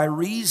says by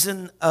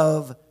reason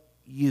of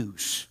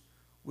use,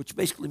 which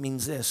basically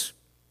means this,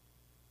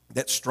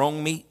 that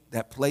strong meat,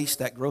 that place,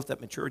 that growth, that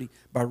maturity,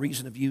 by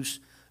reason of use,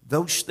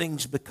 those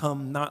things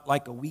become not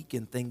like a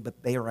weekend thing,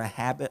 but they are a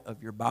habit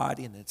of your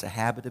body and it's a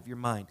habit of your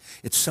mind.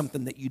 It's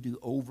something that you do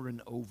over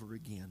and over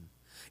again.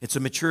 It's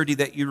a maturity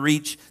that you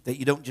reach that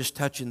you don't just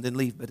touch and then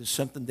leave, but it's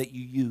something that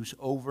you use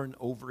over and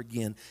over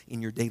again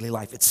in your daily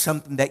life. It's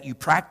something that you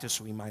practice,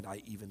 we might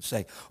even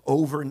say,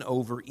 over and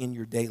over in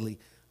your daily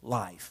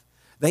life.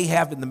 They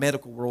have in the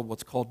medical world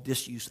what's called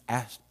disuse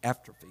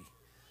atrophy,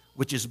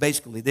 which is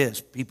basically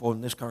this. People in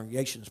this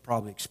congregation has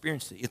probably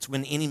experienced it. It's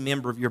when any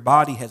member of your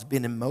body has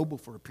been immobile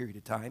for a period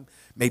of time.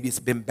 Maybe it's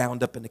been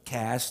bound up in a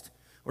cast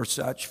or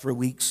such for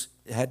weeks.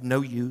 It had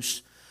no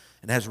use.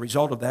 And as a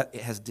result of that,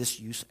 it has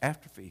disuse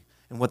atrophy.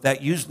 And what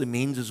that usually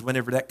means is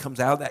whenever that comes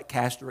out of that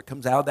cast or it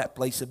comes out of that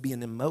place of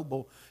being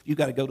immobile, you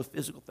got to go to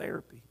physical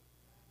therapy.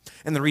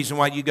 And the reason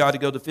why you got to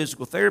go to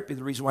physical therapy,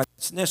 the reason why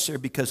it's necessary,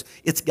 because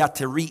it's got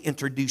to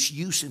reintroduce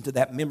use into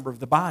that member of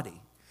the body.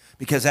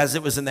 Because as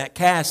it was in that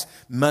cast,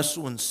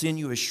 muscle and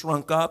sinew has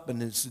shrunk up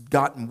and it's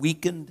gotten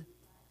weakened.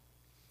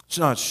 It's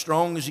not as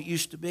strong as it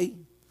used to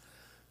be.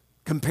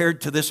 Compared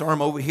to this arm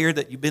over here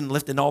that you've been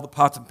lifting all the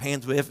pots and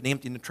pans with and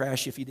emptying the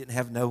trash if you didn't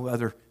have no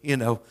other,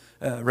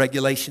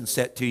 regulation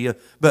set to you.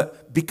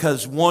 But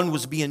because one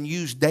was being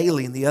used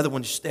daily and the other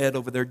one instead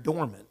over there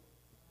dormant.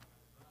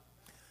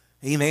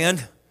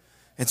 Amen.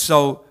 And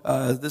so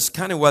this is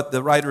kind of what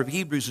the writer of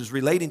Hebrews is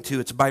relating to.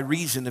 It's by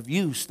reason of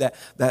use.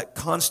 That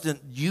constant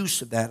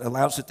use of that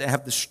allows it to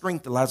have the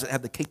strength, allows it to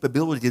have the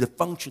capability to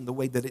function the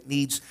way that it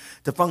needs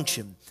to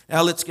function.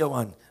 Now let's go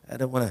on. I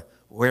don't want to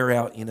wear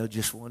out,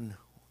 just the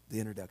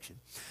introduction.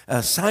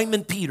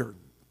 Simon Peter,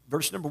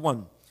 verse number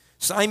 1.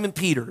 Simon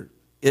Peter,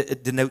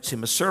 it denotes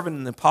him, a servant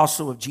and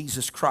apostle of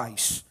Jesus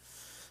Christ.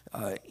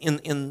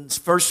 In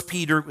 1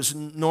 Peter, it was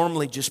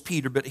normally just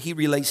Peter, but he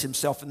relates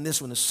himself in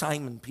this one as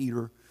Simon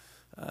Peter.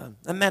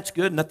 And that's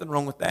good, nothing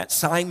wrong with that.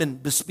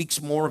 Simon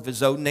speaks more of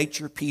his own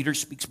nature. Peter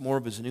speaks more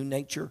of his new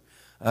nature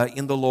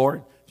in the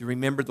Lord. Do you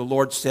remember the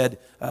Lord said,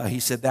 he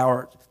said,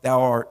 thou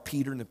art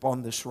Peter, and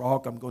upon this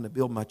rock I'm going to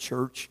build my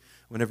church.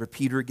 Whenever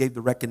Peter gave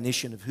the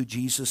recognition of who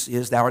Jesus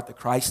is, thou art the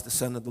Christ, the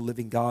Son of the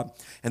living God.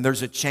 And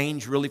there's a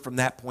change really from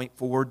that point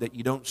forward that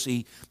you don't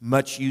see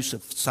much use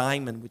of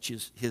Simon, which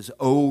is his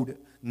old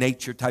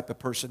nature type of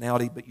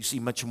personality, but you see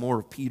much more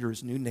of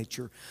Peter's new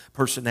nature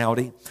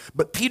personality.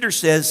 But Peter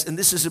says, and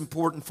this is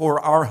important for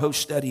our whole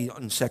study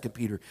on 2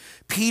 Peter,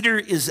 Peter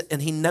is,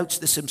 and he notes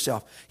this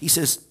himself, he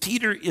says,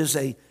 Peter is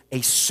a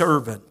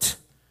servant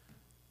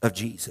of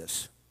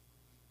Jesus.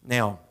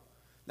 Now,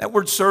 that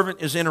word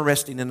servant is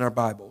interesting in our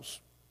Bibles.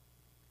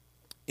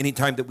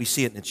 Anytime that we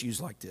see it and it's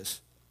used like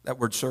this, that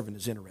word servant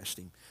is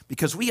interesting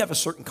because we have a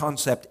certain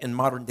concept in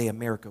modern day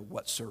America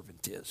what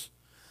servant is.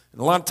 And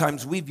a lot of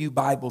times we view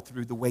Bible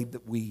through the way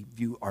that we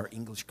view our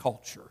English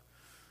culture.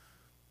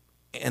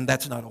 And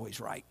that's not always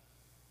right.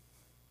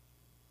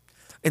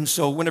 And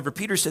so whenever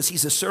Peter says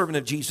he's a servant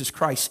of Jesus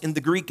Christ, in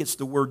the Greek it's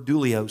the word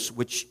doulios,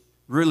 which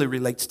really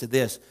relates to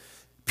this.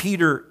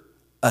 Peter,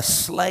 a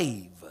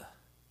slave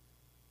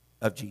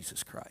of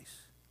Jesus Christ.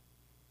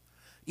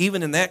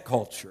 Even in that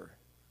culture,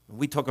 when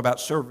we talk about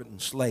servant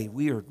and slave,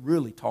 we are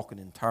really talking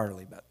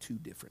entirely about two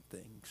different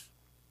things.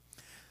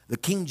 The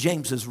King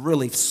James has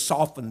really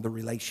softened the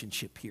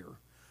relationship here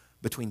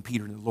between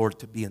Peter and the Lord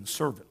to be in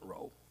servant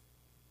role.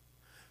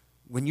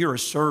 When you're a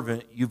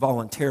servant, you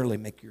voluntarily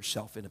make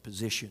yourself in a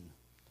position.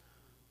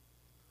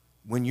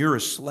 When you're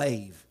a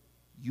slave,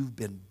 you've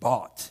been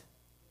bought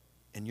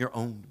and you're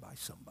owned by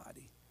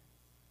somebody.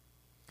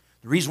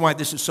 The reason why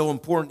this is so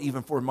important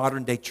even for a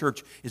modern day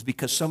church is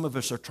because some of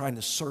us are trying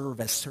to serve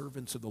as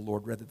servants of the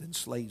Lord rather than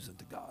slaves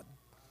unto God.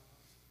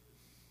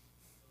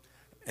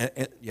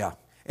 Yeah.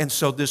 And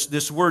so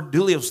this word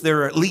doulios,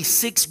 there are at least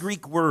 6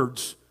 Greek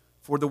words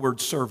for the word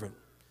servant.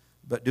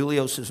 But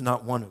doulios is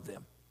not one of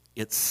them.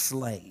 It's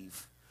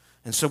slave.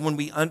 And so when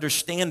we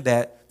understand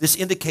that, this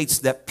indicates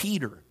that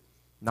Peter,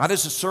 not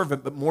as a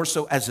servant, but more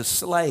so as a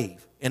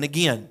slave. And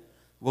again,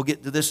 we'll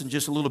get to this in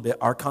just a little bit.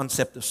 Our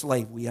concept of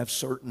slave, we have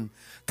certain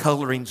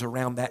colorings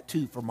around that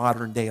too for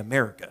modern day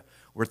America.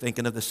 We're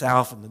thinking of the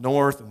South and the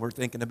North, and we're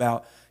thinking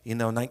about,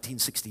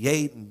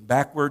 1968 and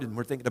backward, and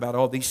we're thinking about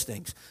all these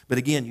things. But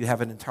again, you have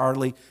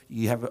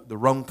the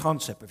wrong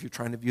concept if you're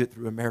trying to view it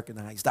through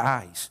Americanized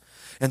eyes.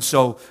 And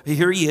so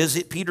here he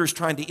is. Peter's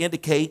trying to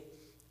indicate,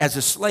 as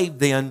a slave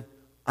then,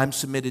 I'm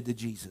submitted to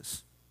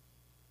Jesus.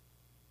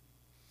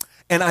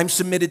 And I'm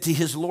submitted to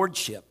his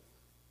lordship.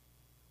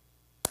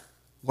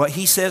 What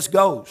he says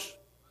goes.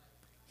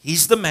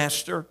 He's the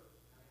master.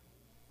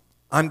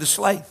 I'm the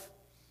slave.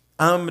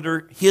 I'm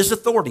under his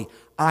authority.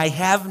 I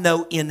have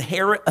no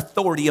inherent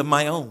authority of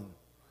my own.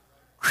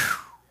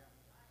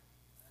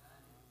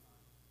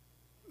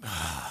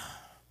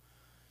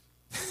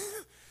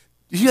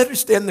 Do you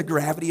understand the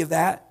gravity of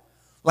that?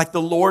 Like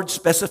the Lord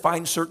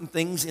specifying certain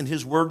things in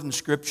his word and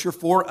scripture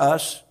for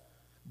us,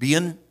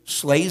 being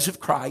slaves of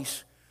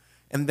Christ,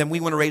 and then we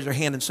want to raise our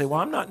hand and say,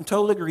 well, I'm not in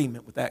total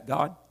agreement with that,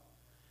 God.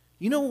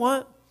 You know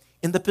what?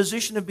 In the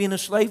position of being a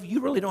slave, you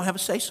really don't have a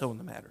say-so in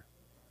the matter.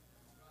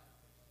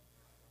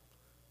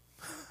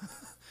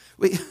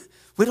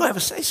 We don't have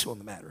a say-so in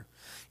the matter.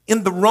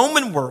 In the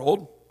Roman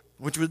world,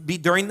 which would be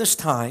during this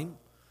time,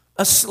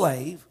 a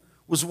slave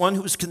was one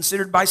who was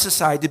considered by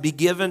society to be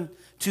given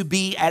to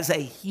be as a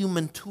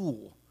human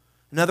tool.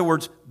 In other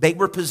words, they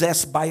were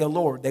possessed by a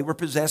lord. They were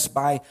possessed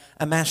by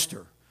a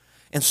master.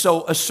 And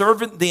so a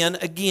servant then,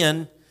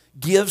 again,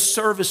 gives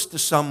service to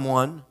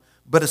someone,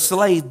 but a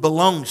slave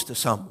belongs to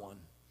someone.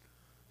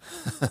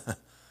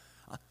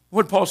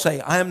 What did Paul say?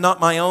 I am not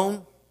my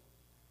own?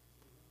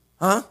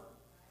 Huh?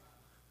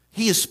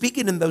 He is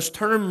speaking in those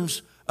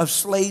terms of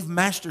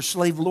slave-master,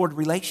 slave-lord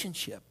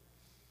relationship.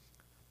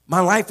 My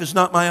life is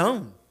not my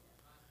own.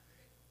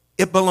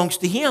 It belongs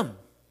to him.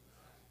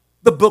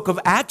 The book of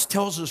Acts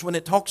tells us when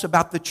it talks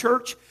about the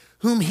church,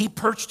 whom he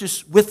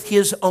purchased with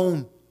his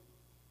own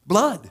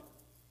blood.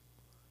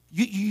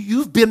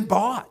 You've been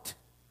bought.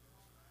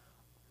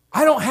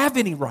 I don't have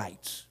any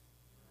rights.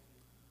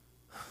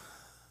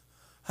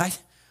 I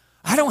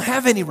don't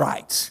have any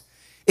rights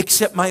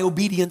except my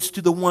obedience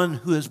to the one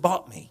who has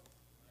bought me.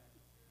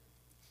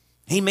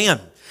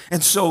 Amen.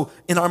 And so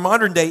in our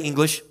modern day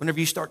English, whenever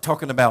you start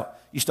talking about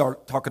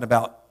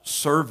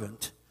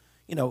servant,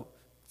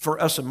 for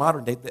us in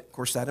modern day, of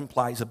course, that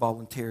implies a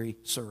voluntary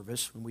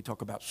service when we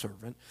talk about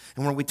servant.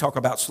 And when we talk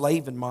about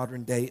slave in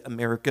modern day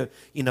America,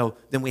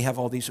 then we have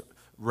all these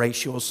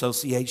racial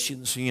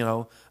associations,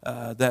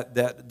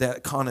 that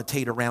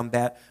connotate around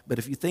that. But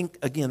if you think,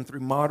 again,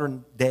 through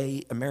modern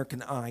day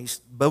American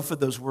eyes, both of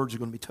those words are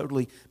going to be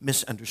totally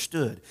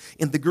misunderstood.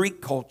 In the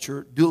Greek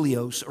culture,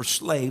 doulos, or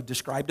slave,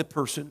 described a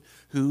person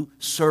who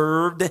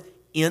served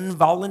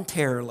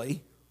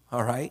involuntarily,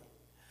 all right,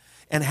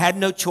 and had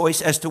no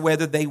choice as to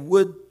whether they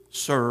would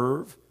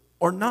serve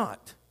or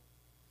not.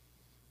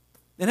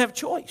 They didn't have a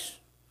choice.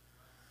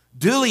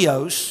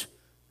 Doulos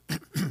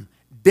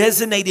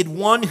designated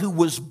one who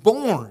was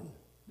born.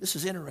 This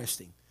is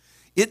interesting.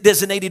 It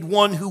designated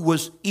one who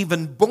was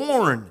even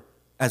born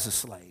as a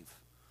slave.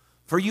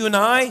 For you and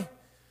I,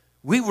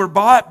 we were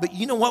bought, but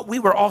you know what? We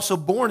were also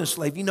born a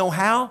slave. You know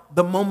how?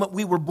 The moment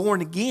we were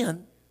born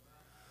again.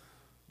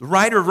 The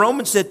writer of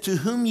Romans said, to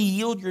whom ye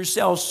yield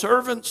yourselves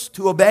servants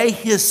to obey,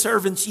 his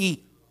servants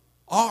ye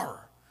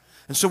are.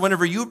 And so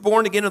whenever you were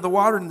born again of the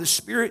water and the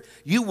Spirit,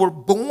 you were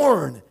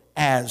born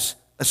as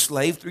a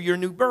slave through your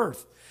new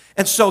birth.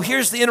 And so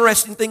here's the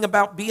interesting thing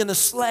about being a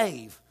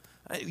slave.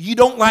 You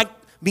don't like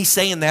me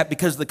saying that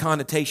because of the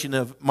connotation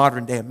of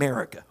modern day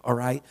America, all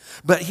right?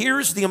 But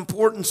here's the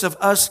importance of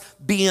us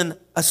being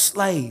a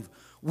slave.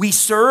 We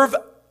serve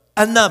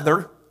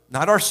another,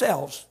 not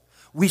ourselves.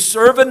 We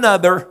serve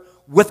another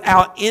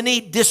without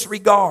any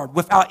disregard,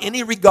 without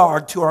any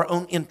regard to our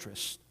own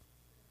interests.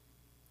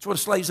 That's what a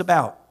slave's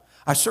about.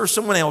 I serve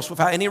someone else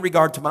without any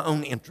regard to my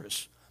own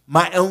interests,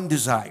 my own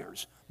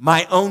desires,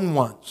 my own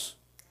wants,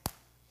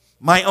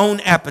 my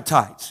own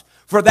appetites.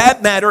 For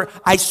that matter,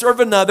 I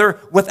serve another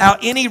without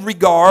any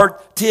regard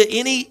to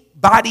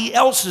anybody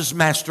else's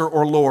master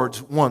or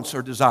Lord's wants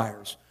or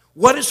desires.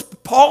 What is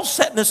Paul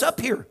setting us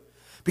up here?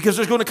 Because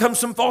there's going to come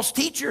some false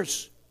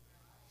teachers.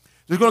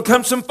 There's going to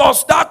come some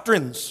false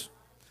doctrines.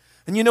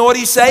 And you know what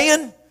he's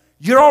saying?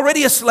 You're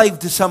already a slave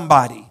to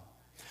somebody.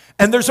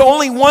 And there's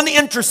only one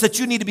interest that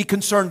you need to be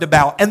concerned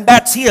about, and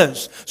that's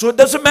his. So it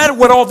doesn't matter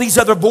what all these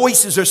other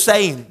voices are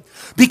saying,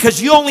 because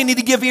you only need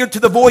to give ear to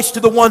the voice to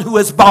the one who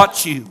has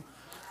bought you.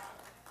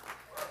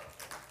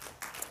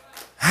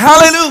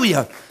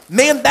 Hallelujah.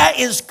 Man, that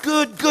is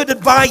good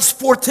advice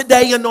for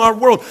today in our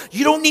world.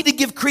 You don't need to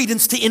give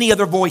credence to any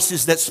other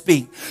voices that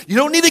speak. You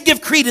don't need to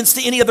give credence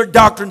to any other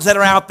doctrines that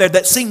are out there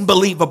that seem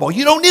believable.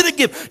 You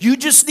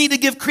just need to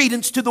give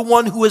credence to the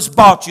one who has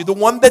bought you, the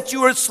one that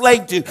you are a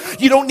slave to.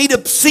 You don't need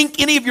to sink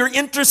any of your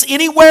interests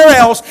anywhere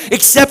else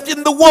except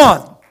in the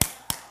one.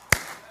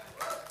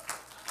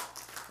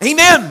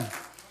 Amen.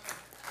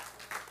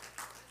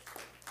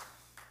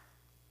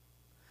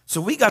 So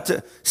we got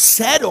to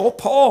settle,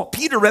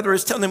 Peter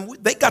is telling them,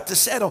 they got to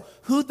settle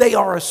who they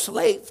are a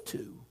slave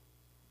to.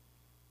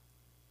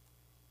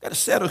 Got to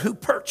settle who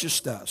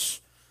purchased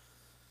us.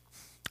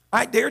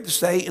 I dare to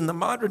say in the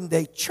modern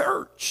day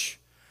church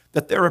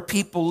that there are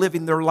people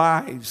living their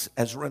lives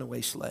as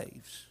runaway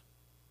slaves.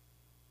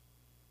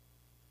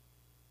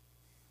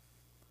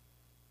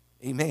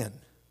 Amen.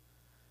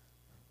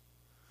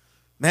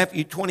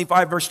 Matthew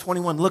 25 verse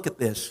 21, look at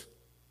this.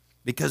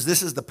 Because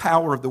this is the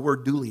power of the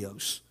word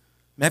doulos.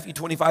 Matthew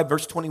 25,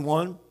 verse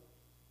 21.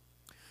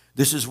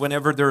 This is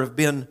whenever there have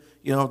been,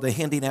 the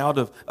handing out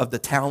of the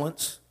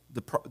talents,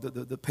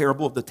 the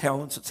parable of the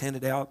talents that's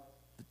handed out,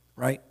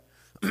 right?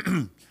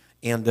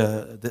 And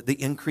the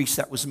increase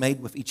that was made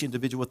with each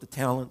individual with the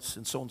talents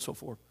and so on and so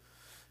forth.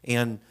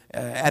 And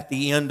at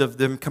the end of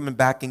them coming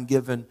back and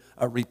giving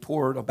a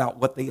report about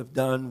what they have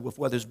done with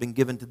what has been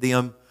given to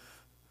them,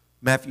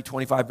 Matthew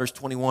 25, verse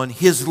 21,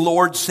 his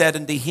Lord said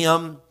unto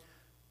him,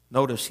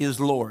 notice, his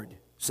Lord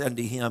said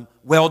unto him,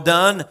 well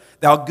done,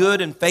 thou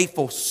good and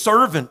faithful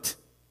servant,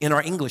 in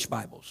our English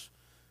Bibles.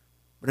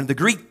 But in the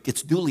Greek,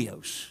 it's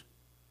doulos.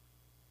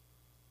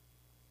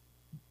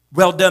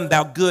 Well done,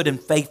 thou good and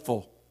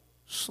faithful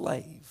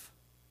slave.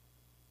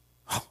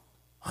 Oh,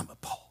 I'm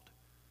appalled.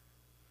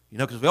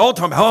 Because we all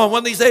talk about, one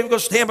of these days we're going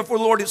to stand before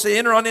the Lord and say,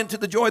 enter on into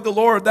the joy of the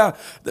Lord.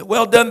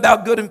 Well done, thou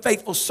good and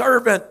faithful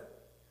servant.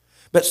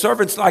 But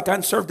servant's like, I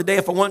can serve today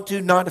if I want to,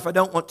 not if I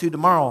don't want to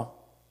tomorrow.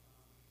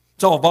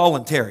 It's all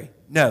voluntary.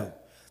 No.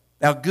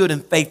 Thou good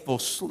and faithful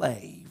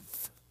slave.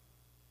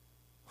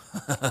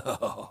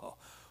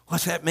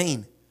 What's that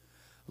mean?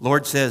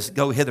 Lord says,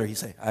 go hither. He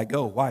say, I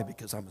go. Why?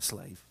 Because I'm a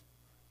slave.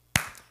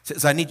 He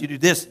says, I need you to do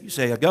this. You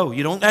say, I go.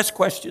 You don't ask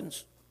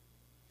questions.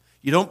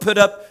 You don't put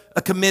up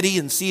a committee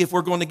and see if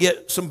we're going to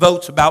get some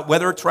votes about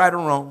whether it's right or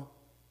wrong.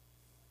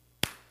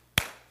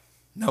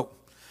 No.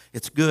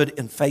 It's good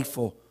and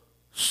faithful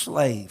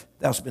slave.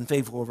 Thou hast been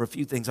faithful over a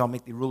few things. I'll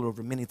make thee ruler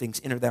over many things.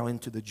 Enter thou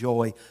into the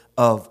joy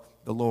of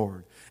the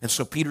Lord. And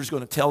so Peter's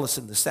going to tell us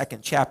in the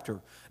second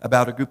chapter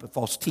about a group of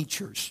false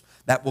teachers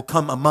that will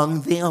come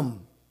among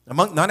them,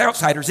 not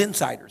outsiders,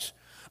 insiders,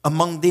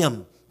 among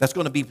them, that's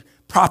going to be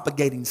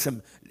propagating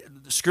some,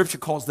 the scripture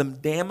calls them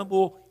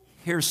damnable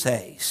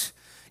heresies,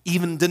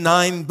 even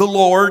denying the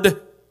Lord,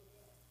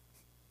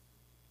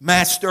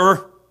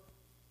 Master,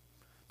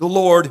 the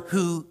Lord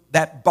who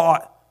that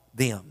bought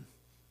them.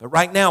 But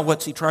right now,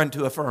 what's he trying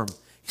to affirm?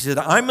 He said,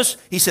 I'm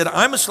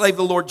a slave of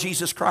the Lord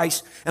Jesus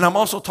Christ, and I'm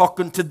also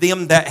talking to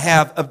them that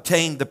have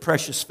obtained the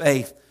precious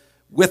faith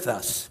with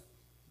us.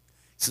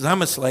 He says,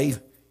 I'm a slave.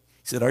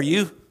 He said, are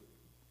you?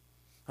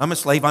 I'm a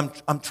slave.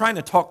 I'm trying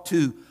to talk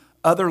to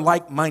other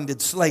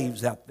like-minded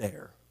slaves out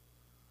there.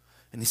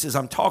 And he says,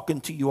 I'm talking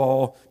to you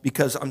all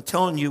because I'm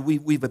telling you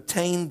we've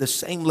obtained the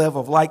same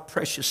level of like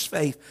precious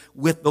faith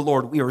with the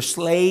Lord. We are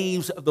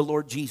slaves of the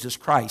Lord Jesus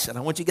Christ. And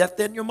I want you to get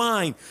that in your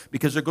mind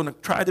because they're going to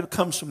try to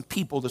become some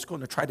people that's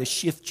going to try to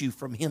shift you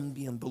from Him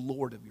being the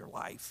Lord of your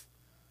life.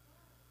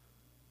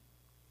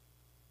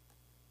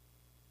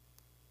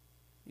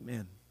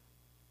 Amen.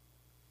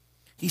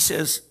 He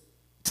says,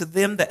 to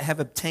them that have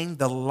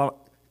obtained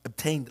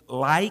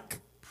like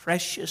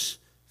precious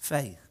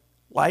faith.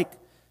 Like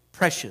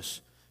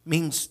precious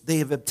means they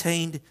have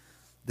obtained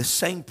the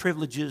same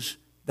privileges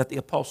that the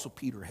Apostle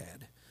Peter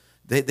had.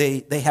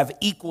 They have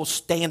equal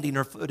standing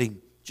or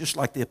footing, just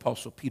like the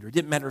Apostle Peter. It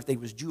didn't matter if they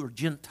was Jew or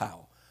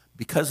Gentile.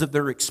 Because of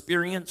their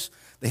experience,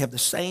 they have the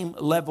same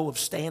level of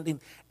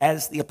standing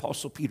as the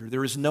Apostle Peter.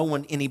 There is no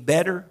one any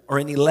better or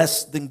any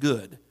less than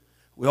good.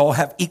 We all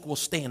have equal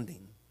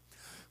standing.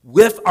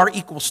 With our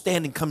equal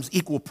standing comes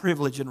equal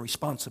privilege and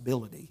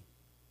responsibility.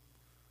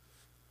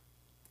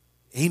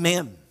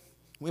 Amen.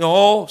 We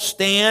all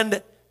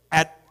stand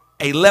at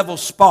a level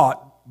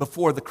spot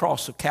before the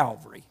cross of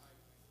Calvary.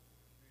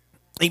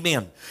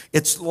 Amen.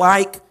 It's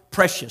like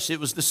precious. It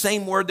was the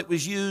same word that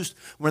was used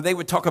where they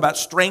would talk about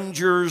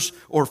strangers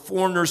or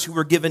foreigners who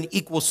were given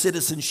equal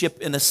citizenship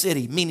in a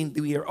city, meaning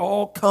we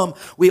all come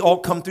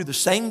through the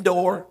same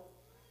door.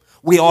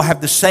 We all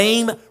have the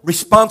same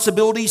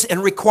responsibilities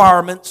and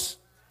requirements,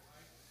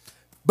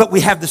 but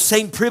we have the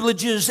same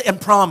privileges and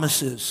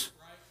promises.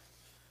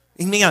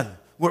 Amen.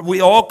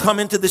 We all come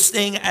into this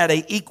thing at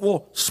an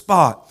equal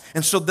spot.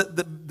 And so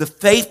the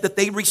faith that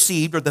they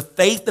received or the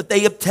faith that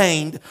they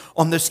obtained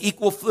on this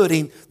equal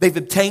footing, they've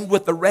obtained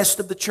with the rest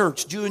of the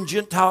church. Jew and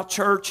Gentile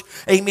church,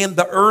 amen,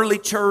 the early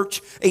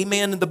church,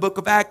 amen, in the book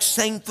of Acts,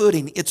 same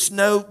footing. It's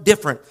no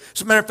different.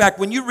 As a matter of fact,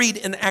 when you read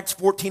in Acts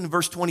 14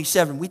 verse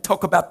 27, we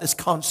talk about this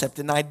concept,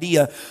 an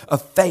idea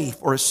of faith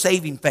or a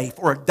saving faith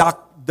or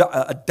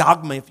a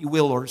dogma, if you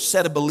will, or a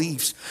set of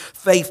beliefs.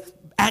 Faith,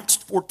 Acts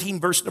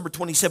 14 verse number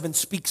 27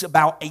 speaks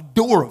about a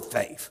door of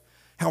faith.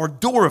 How our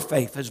door of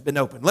faith has been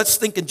opened. Let's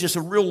think in just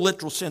a real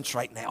literal sense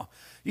right now.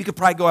 You could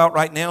probably go out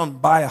right now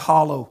and buy a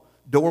hollow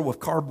door with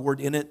cardboard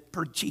in it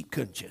pretty cheap,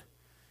 couldn't you?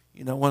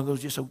 You know, one of those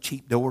just old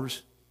cheap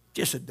doors.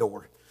 Just a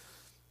door.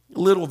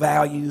 Little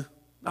value,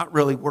 not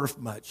really worth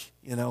much,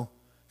 you know.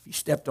 If you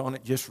stepped on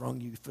it just wrong,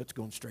 your foot's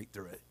going straight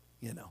through it,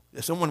 you know.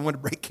 If someone wanted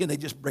to break in, they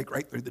just break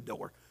right through the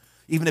door.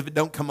 Even if it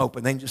don't come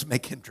open, they can just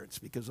make entrance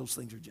because those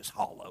things are just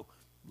hollow.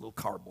 A little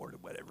cardboard or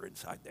whatever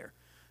inside there.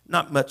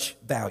 Not much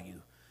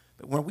value.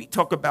 But when we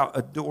talk about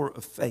a door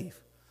of faith,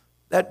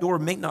 that door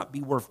may not be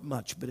worth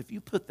much, but if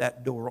you put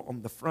that door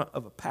on the front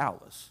of a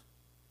palace,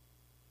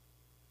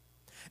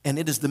 and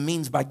it is the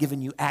means by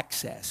giving you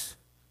access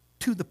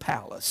to the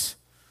palace,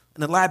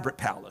 an elaborate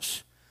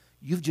palace,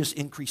 you've just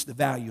increased the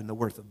value and the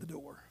worth of the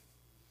door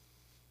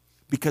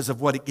because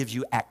of what it gives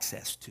you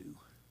access to.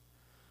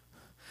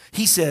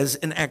 He says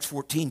in Acts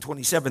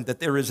 14:27 that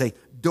there is a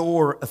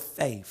door of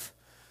faith.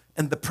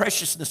 And the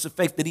preciousness of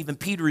faith that even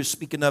Peter is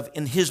speaking of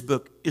in his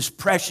book is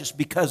precious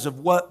because of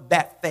what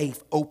that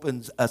faith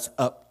opens us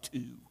up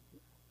to.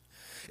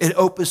 It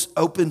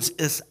opens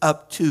us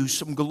up to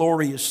some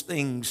glorious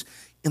things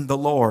in the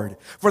Lord.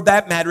 For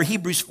that matter,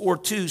 Hebrews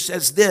 4:2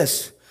 says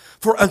this,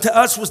 for unto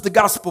us was the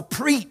gospel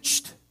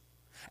preached,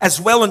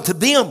 as well unto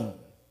them.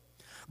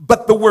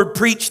 But the word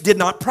preached did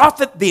not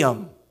profit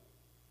them,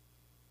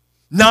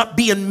 not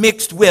being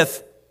mixed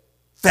with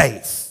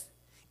faith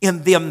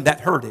in them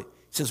that heard it.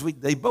 It says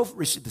they both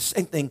received the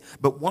same thing,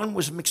 but one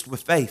was mixed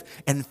with faith,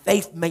 and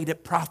faith made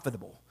it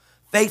profitable.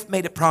 Faith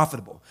made it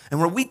profitable. And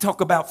when we talk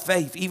about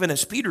faith, even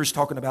as Peter is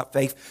talking about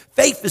faith,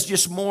 faith is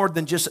just more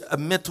than just a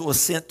mental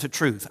assent to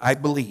truth, I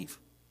believe.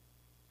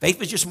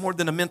 Faith is just more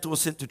than a mental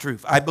assent to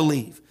truth, I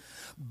believe.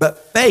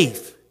 But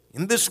faith,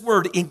 in this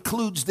word,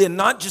 includes then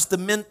not just the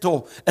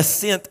mental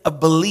assent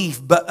of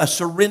belief, but a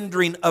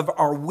surrendering of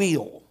our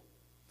will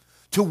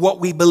to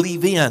what we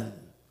believe in,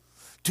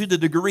 to the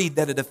degree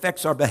that it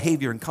affects our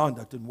behavior and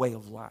conduct and way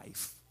of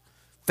life.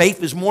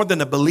 Faith is more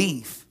than a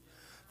belief.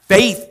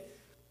 Faith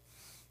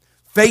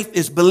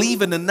is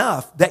believing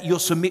enough that you'll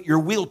submit your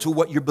will to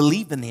what you're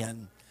believing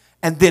in,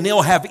 and then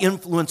it'll have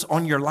influence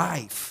on your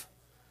life.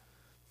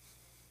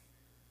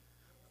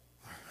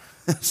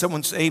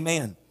 Someone say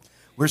amen.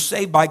 We're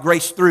saved by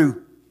grace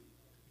through.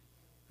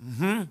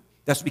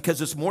 That's because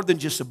it's more than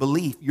just a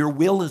belief. Your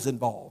will is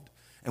involved.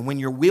 And when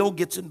your will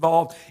gets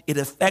involved, it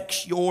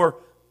affects your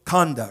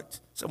conduct.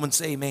 Someone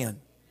say amen.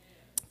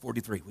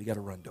 43. We got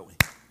to run, don't we?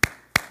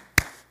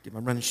 Get my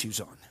running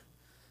shoes on.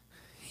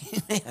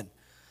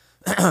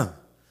 Amen.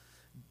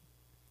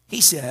 He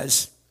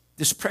says,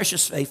 this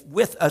precious faith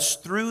with us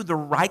through the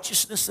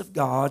righteousness of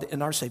God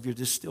and our Savior.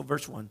 This is still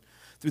verse 1.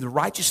 Through the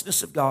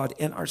righteousness of God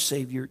and our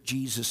Savior,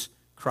 Jesus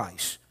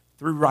Christ.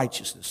 Through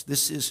righteousness.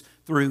 This is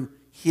through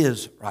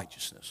His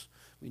righteousness.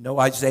 We know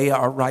Isaiah,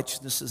 our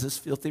righteousness is as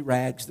filthy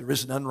rags. There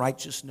is none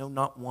righteous, no,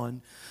 not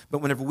one. But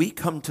whenever we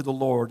come to the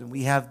Lord and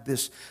we have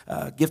this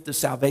gift of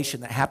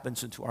salvation that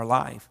happens into our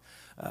life,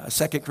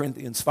 2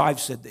 Corinthians 5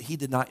 said that he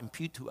did not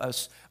impute to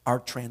us our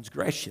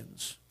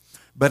transgressions.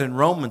 But in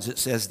Romans it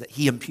says that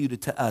he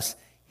imputed to us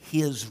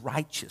his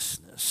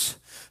righteousness.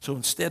 So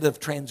instead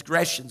of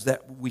transgressions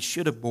that we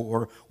should have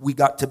bore, we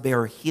got to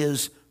bear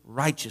his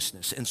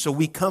righteousness. And so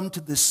we come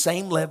to the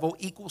same level,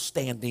 equal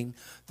standing,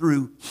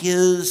 through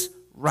his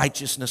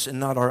righteousness and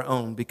not our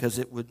own, because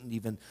it wouldn't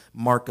even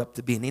mark up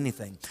to being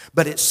anything.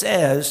 But it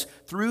says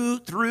through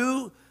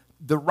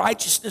the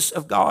righteousness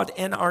of God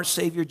and our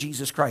Savior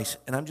Jesus Christ.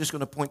 And I'm just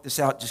going to point this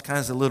out just kind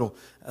of as a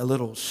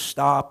little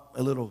stop,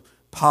 a little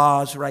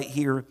pause right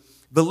here.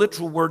 The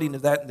literal wording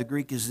of that in the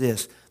Greek is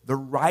this: the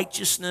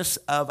righteousness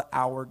of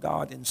our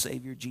God and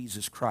Savior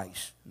Jesus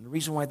Christ. And the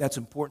reason why that's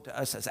important to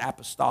us as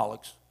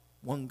apostolics,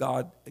 one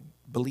God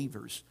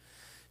believers,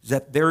 is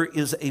that there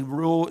is a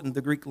rule in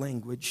the Greek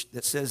language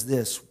that says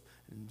this,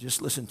 and just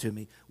listen to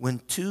me: when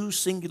two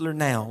singular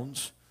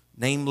nouns,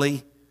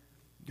 namely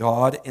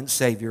God and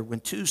Savior, when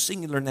two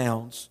singular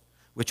nouns,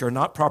 which are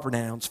not proper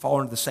nouns,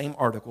 fall under the same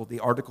article, the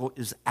article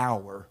is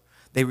our.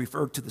 They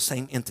refer to the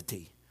same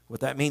entity. What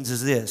that means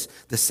is this: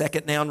 the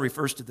second noun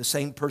refers to the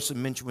same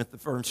person mentioned with the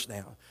first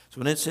noun. So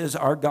when it says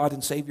our God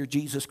and Savior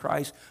Jesus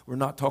Christ, we're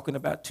not talking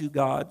about two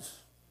gods.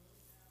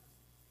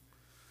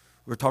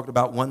 We're talking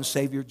about one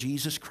Savior,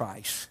 Jesus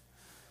Christ,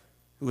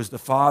 who is the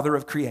Father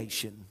of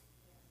creation,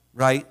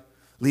 right?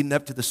 Leading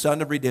up to the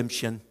Son of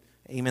redemption,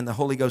 amen, the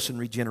Holy Ghost and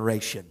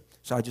regeneration.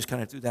 So I just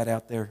kind of threw that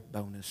out there,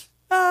 bonus.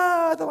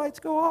 The lights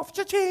go off,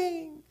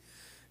 cha-ching.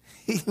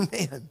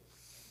 Amen.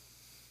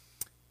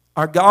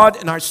 Our God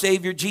and our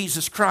Savior,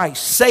 Jesus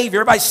Christ.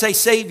 Savior, everybody say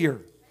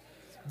Savior.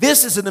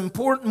 This is an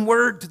important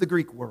word to the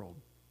Greek world.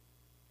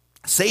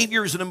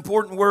 Savior is an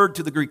important word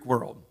to the Greek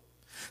world.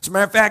 As a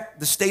matter of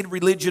fact, the state of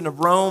religion of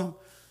Rome,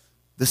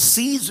 the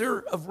Caesar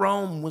of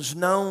Rome was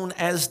known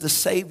as the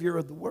Savior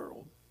of the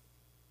world.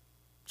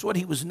 That's what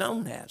he was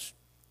known as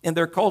in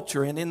their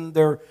culture and in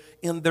their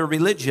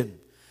religion.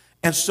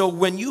 And so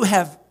when you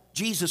have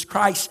Jesus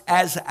Christ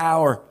as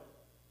our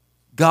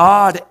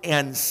God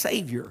and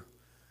Savior,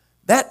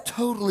 that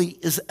totally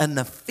is an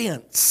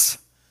offense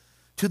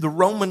to the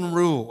Roman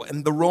rule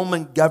and the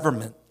Roman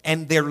government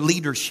and their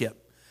leadership.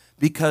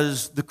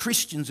 Because the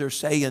Christians are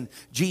saying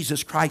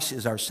Jesus Christ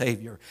is our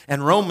Savior.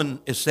 And Roman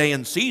is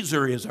saying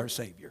Caesar is our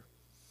Savior.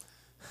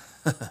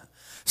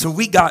 So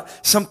we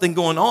got something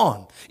going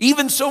on.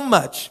 Even so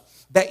much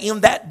that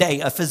in that day,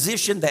 a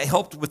physician that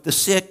helped with the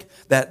sick,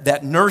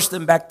 that nursed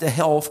them back to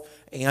health,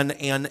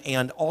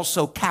 and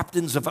also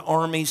captains of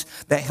armies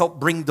that helped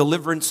bring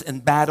deliverance in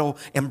battle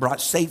and brought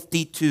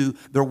safety to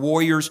their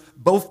warriors.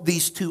 Both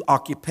these two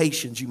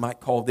occupations, you might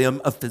call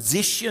them, a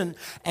physician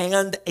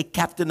and a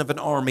captain of an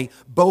army,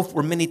 both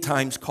were many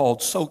times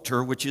called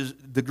soter, which is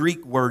the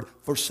Greek word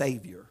for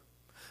Savior.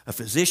 A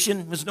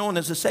physician was known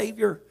as a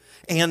Savior,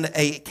 and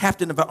a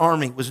captain of an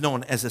army was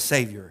known as a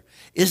Savior.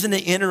 Isn't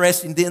it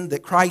interesting then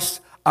that Christ,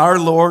 our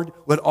Lord,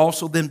 would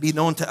also then be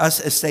known to us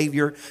as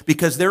Savior?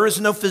 Because there is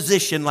no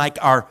physician like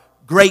our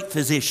great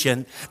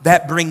physician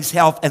that brings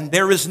health, and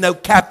there is no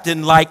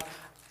captain like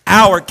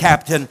our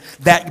captain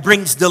that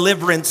brings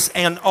deliverance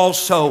and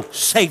also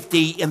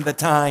safety in the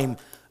time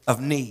of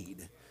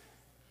need.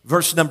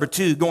 Verse number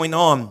 2, going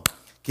on,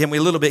 can we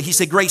a little bit? He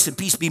said, grace and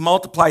peace be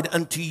multiplied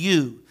unto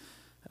you.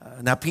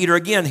 Now Peter,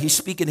 again, he's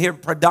speaking here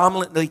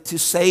predominantly to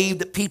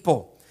saved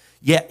people.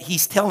 Yet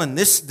he's telling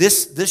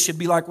this should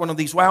be like one of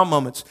these wow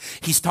moments.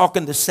 He's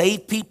talking to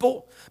saved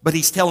people, but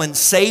he's telling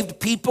saved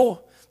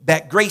people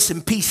that grace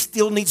and peace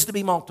still needs to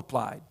be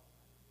multiplied.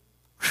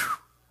 Whew.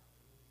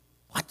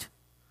 What?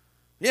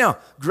 Yeah,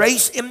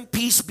 grace and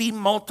peace be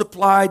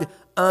multiplied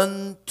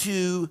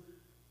unto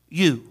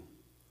you.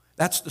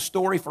 That's the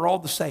story for all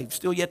the saved.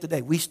 Still yet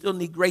today, we still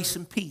need grace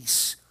and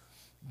peace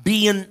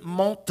being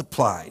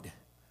multiplied.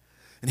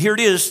 And here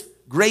it is,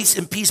 grace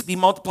and peace be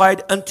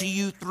multiplied unto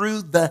you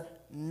through the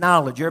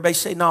knowledge. Everybody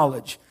say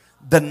knowledge.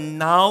 The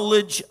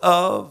knowledge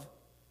of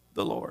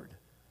the Lord.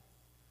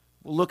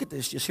 We'll look at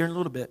this just here in a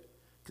little bit,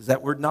 because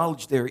that word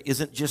knowledge there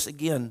isn't just,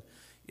 again,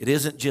 it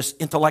isn't just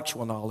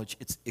intellectual knowledge.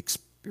 It's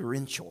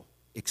experiential.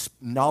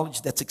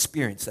 Knowledge that's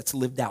experienced, that's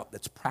lived out,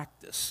 that's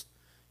practiced.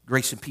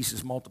 Grace and peace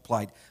is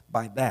multiplied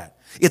by that.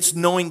 It's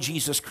knowing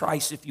Jesus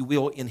Christ, if you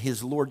will, in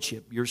his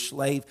lordship. You're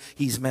slave,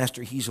 he's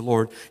master, he's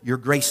Lord. Your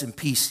grace and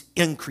peace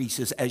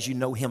increases as you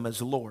know him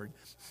as Lord.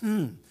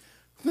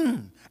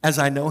 As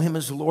I know him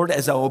as Lord,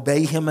 as I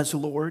obey him as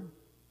Lord,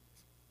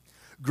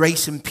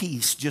 grace and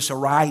peace just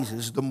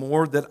arises the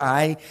more that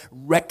I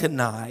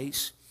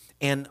recognize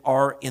and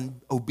are in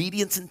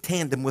obedience and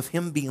tandem with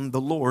him being the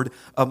Lord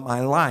of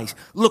my life.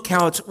 Look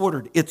how it's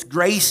ordered. It's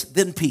grace,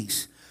 then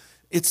peace.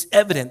 It's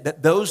evident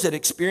that those that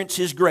experience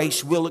his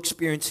grace will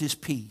experience his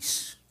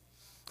peace.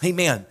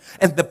 Amen.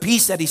 And the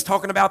peace that he's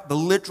talking about, the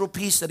literal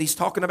peace that he's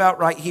talking about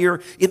right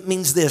here, it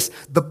means this: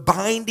 the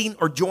binding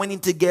or joining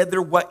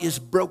together what is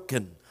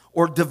broken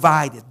or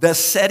divided, the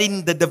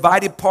setting the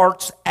divided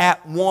parts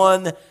at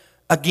one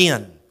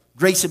again.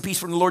 Grace and peace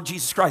from the Lord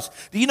Jesus Christ.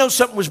 Do you know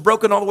something was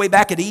broken all the way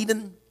back at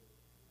Eden?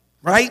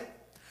 Right?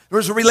 There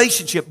was a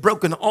relationship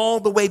broken all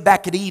the way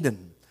back at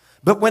Eden.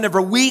 But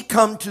whenever we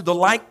come to the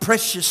like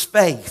precious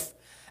faith,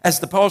 as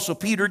the Apostle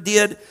Peter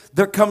did,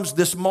 there comes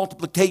this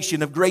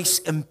multiplication of grace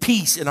and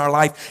peace in our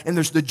life. And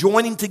there's the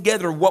joining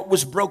together of what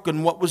was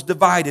broken, what was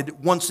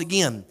divided once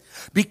again.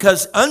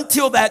 Because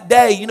until that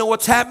day, you know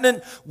what's happening?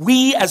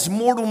 We as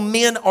mortal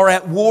men are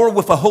at war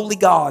with a holy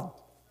God.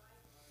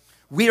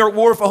 We are at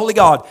war with a holy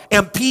God.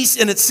 And peace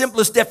in its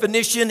simplest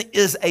definition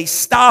is a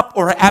stop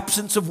or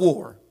absence of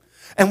war.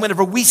 And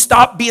whenever we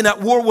stop being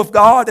at war with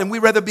God and we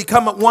rather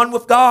become at one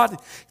with God,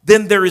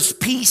 then there is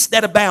peace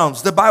that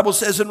abounds. The Bible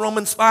says in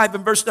Romans 5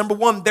 and verse number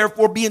 1,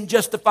 therefore being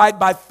justified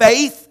by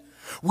faith,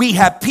 we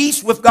have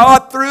peace with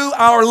God through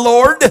our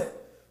Lord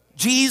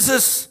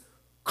Jesus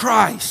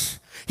Christ.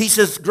 He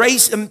says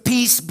grace and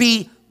peace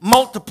be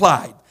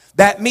multiplied.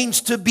 That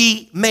means to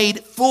be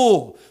made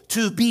full,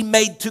 to be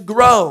made to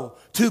grow,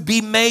 to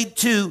be made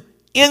to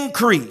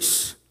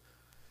increase.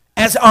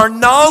 As our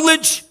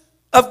knowledge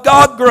of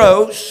God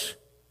grows,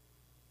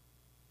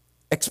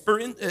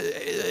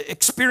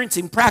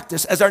 experiencing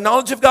practice, as our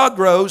knowledge of God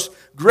grows,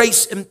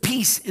 grace and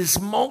peace is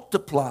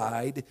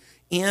multiplied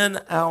in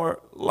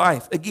our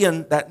life.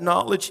 Again, that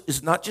knowledge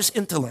is not just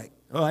intellect.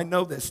 Oh, I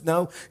know this.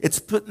 No, it's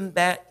putting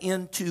that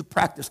into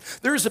practice.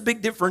 There is a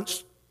big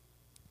difference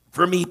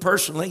for me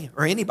personally,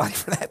 or anybody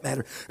for that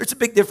matter. There's a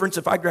big difference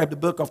if I grabbed a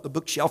book off the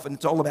bookshelf and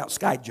it's all about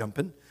sky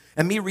jumping,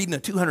 and me reading a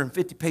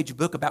 250-page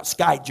book about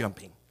sky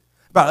jumping,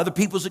 about other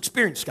people's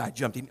experience sky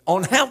jumping,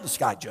 on how to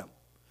sky jump.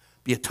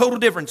 Be a total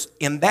difference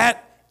in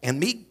that and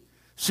me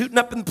suiting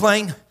up in the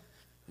plane,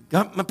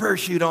 got my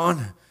parachute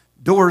on,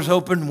 doors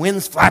open,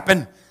 wind's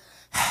flapping,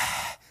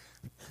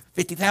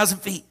 50,000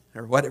 feet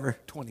or whatever,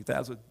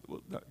 20,000,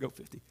 we'll not go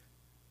 50,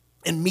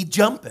 and me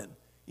jumping.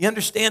 You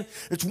understand?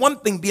 It's one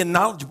thing being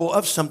knowledgeable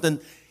of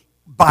something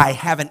by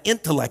having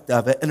intellect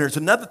of it, and there's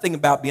another thing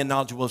about being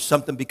knowledgeable of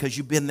something because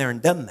you've been there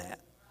and done that.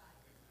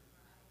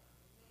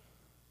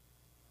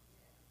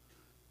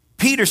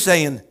 Peter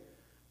saying,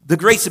 the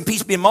grace and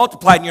peace being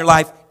multiplied in your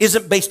life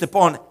isn't based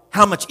upon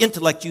how much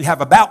intellect you have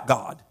about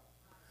God,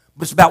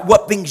 but it's about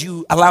what things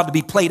you allow to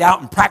be played out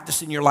and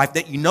practiced in your life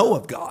that you know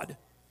of God.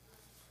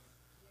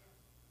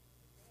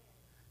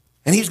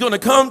 And he's going to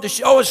come to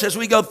show us as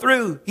we go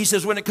through. He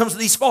says when it comes to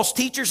these false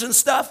teachers and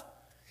stuff,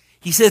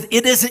 he says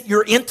it isn't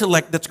your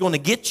intellect that's going to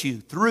get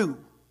you through.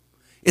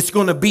 It's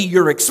going to be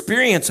your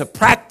experience of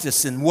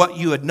practice in what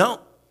you had known.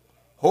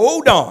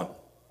 Hold on.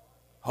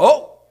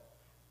 Hold.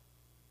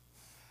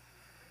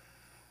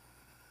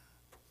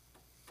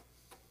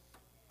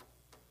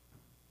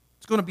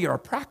 It's going to be our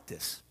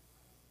practice.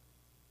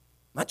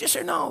 Not just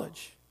our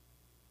knowledge.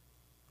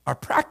 Our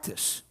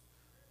practice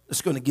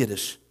that's going to get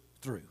us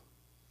through.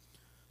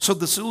 So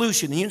the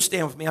solution, and you can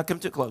stand with me, I'll come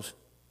to a close.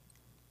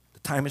 The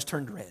time has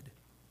turned red.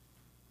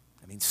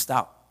 I mean,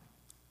 stop.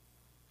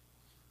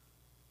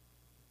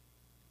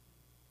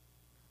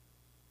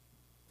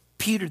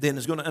 Peter then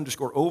is going to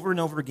underscore over and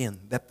over again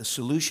that the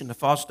solution to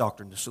false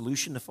doctrine, the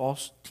solution to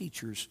false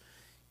teachers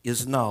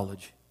is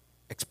knowledge,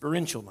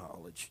 experiential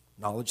knowledge,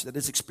 knowledge that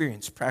is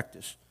experienced,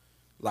 practice.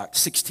 Like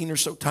 16 or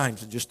so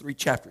times in just 3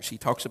 chapters, he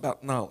talks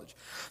about knowledge,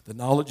 the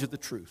knowledge of the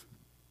truth.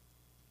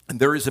 And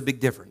there is a big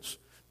difference,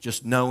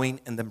 just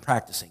knowing and then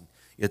practicing.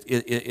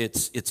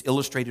 It's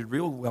illustrated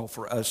real well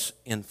for us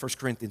in 1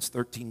 Corinthians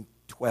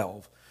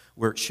 13:12,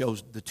 where it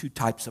shows the 2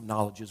 types of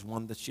knowledges,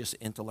 one that's just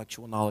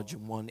intellectual knowledge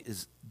and one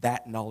is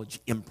that knowledge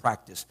in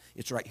practice.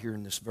 It's right here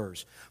in this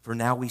verse. For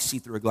now we see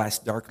through a glass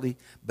darkly,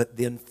 but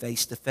then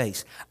face to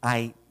face.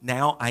 I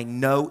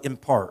know in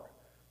part.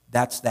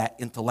 That's that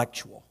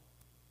intellectual.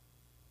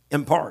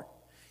 In part.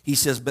 He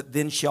says, but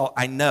then shall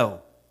I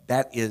know.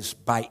 That is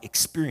by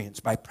experience,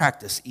 by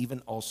practice, even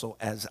also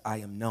as I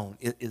am known.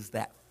 It is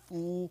that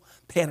full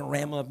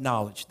panorama of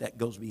knowledge that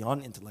goes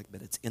beyond intellect,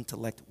 but it's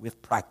intellect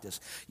with practice.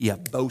 You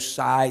have both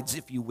sides,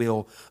 if you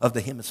will, of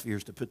the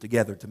hemispheres to put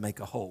together to make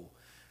a whole.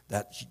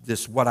 That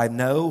this what I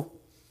know,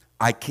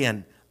 I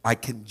can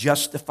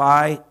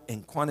justify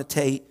and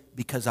quantitate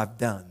because I've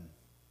done.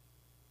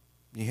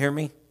 You hear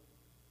me?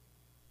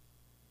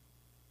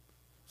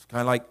 It's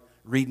kind of like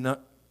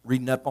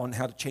reading up on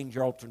how to change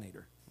your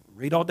alternator.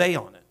 Read all day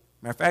on it.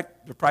 Matter of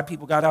fact, there are probably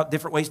people got out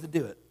different ways to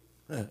do it.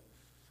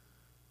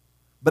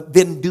 But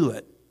then do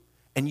it.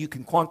 And you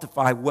can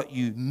quantify what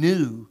you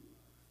knew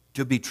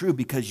to be true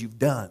because you've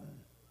done.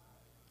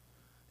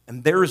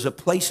 And there is a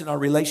place in our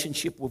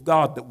relationship with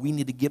God that we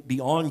need to get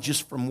beyond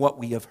just from what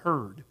we have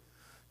heard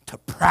to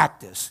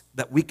practice,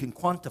 that we can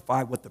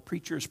quantify what the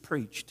preacher has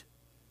preached.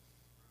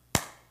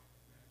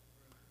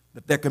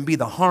 That there can be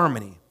the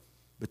harmony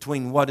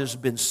between what has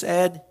been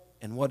said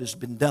and what has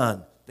been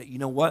done. That you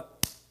know what?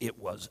 It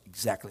was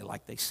exactly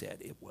like they said.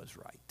 It was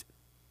right.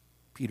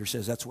 Peter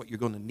says that's what you're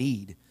going to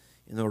need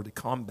in order to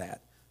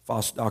combat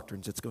false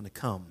doctrines that's going to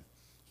come.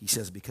 He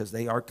says because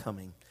they are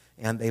coming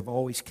and they've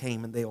always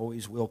came and they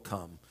always will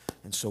come.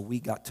 And so we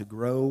got to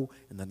grow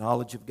in the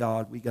knowledge of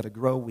God. We got to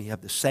grow. We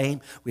have the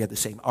same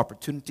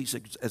opportunities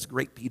as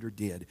great Peter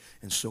did.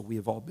 And so we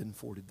have all been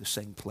afforded the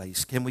same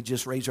place. Can we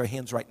just raise our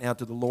hands right now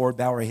to the Lord,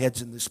 bow our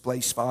heads in this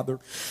place, Father?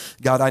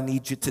 God, I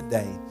need you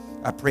today.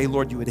 I pray,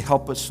 Lord, you would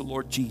help us,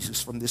 Lord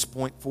Jesus, from this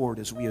point forward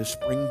as we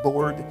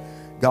springboard,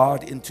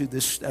 God, into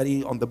this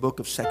study on the book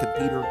of 2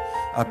 Peter.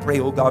 I pray,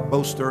 oh God,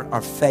 bolster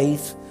our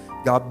faith.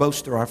 God,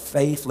 bolster our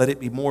faith. Let it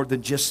be more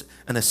than just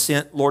an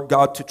assent, Lord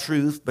God, to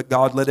truth, but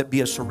God, let it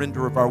be a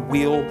surrender of our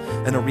will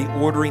and a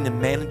reordering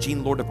and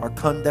managing, Lord, of our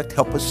conduct.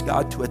 Help us,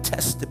 God, to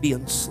attest to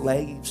being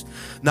slaves,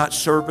 not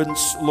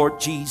servants, Lord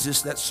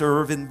Jesus, that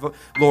serve in,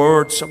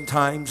 Lord,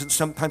 sometimes,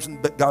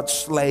 but God,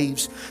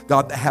 slaves,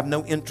 God, that have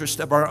no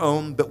interest of our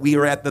own, but we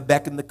are at the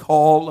beck and the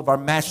call of our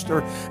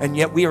Master, and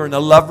yet we are in a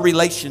love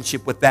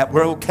relationship with that.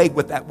 We're okay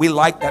with that. We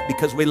like that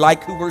because we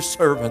like who we're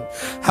serving.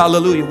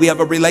 Hallelujah. We have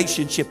a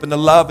relationship and a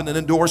love and an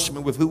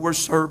endorsement with who we're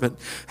serving.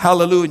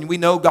 Hallelujah. And we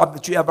know, God,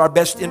 that you have our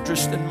best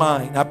interest in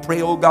mind. I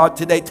pray, oh God,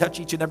 today touch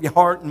each and every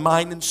heart and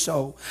mind and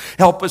soul.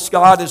 Help us,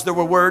 God, as there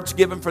were words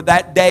given for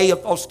that day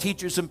of false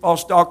teachers and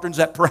false doctrines,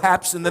 that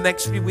perhaps in the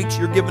next few weeks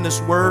you're giving us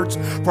words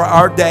for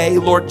our day,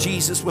 Lord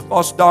Jesus, with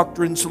false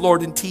doctrines,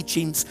 Lord, and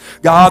teachings,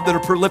 God, that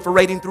are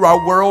proliferating through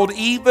our world,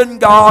 even,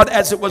 God,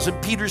 as it was in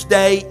Peter's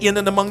day in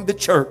and among the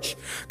church.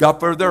 God,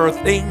 for there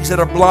are things that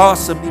are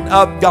blossoming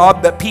up,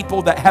 God, that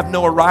people that have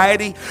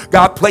notoriety,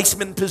 God, place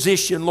them in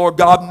position, Lord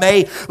God,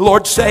 may,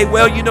 Lord, say,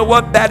 well, you know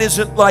what, that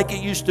isn't like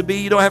it used to be.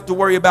 You don't have to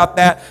worry about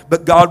that.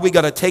 But God, we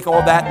got to take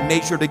all that and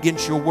measure it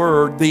against your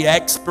word, the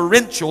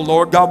experiential,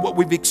 Lord God, what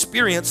we've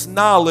experienced,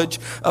 knowledge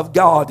of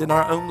God in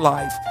our own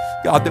life.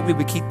 God, that we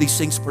would keep these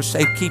things for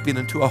safekeeping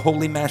unto a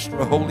holy Master,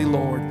 a holy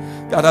Lord.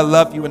 God, I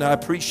love you and I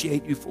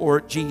appreciate you for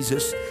it,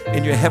 Jesus,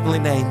 in your heavenly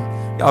name.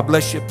 God,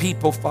 bless your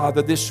people,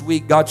 Father, this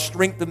week. God,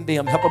 strengthen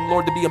them. Help them,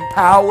 Lord, to be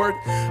empowered.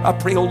 I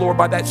pray, oh Lord,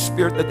 by that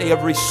Spirit that they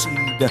have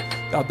received,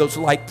 God, those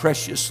light,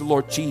 precious,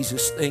 Lord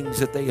Jesus, things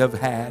that they have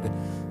had.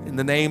 In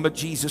the name of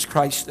Jesus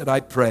Christ that I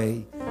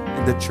pray.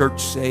 And the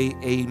church say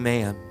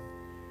amen.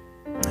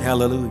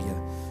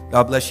 Hallelujah.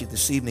 God bless you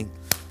this evening.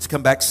 Let's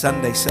come back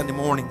Sunday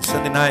morning,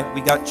 Sunday night.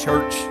 We got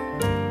church.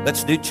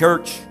 Let's do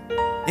church.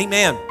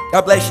 Amen.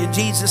 God bless you in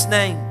Jesus'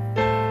 name.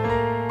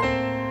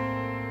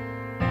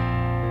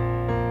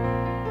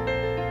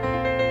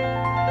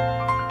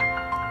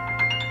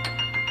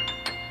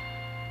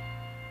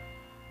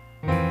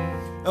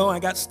 Oh, I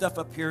got stuff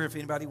up here if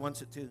anybody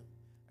wants it too.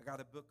 I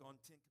got a book on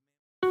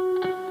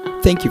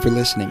 10. Thank you for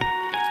listening.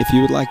 If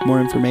you would like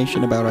more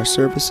information about our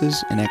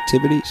services and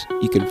activities,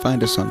 you can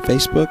find us on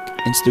Facebook,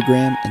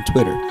 Instagram, and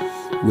Twitter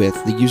with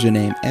the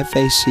username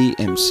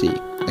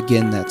FACMC.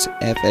 Again, that's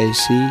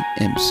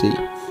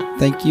FACMC.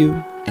 Thank you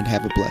and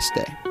have a blessed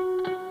day.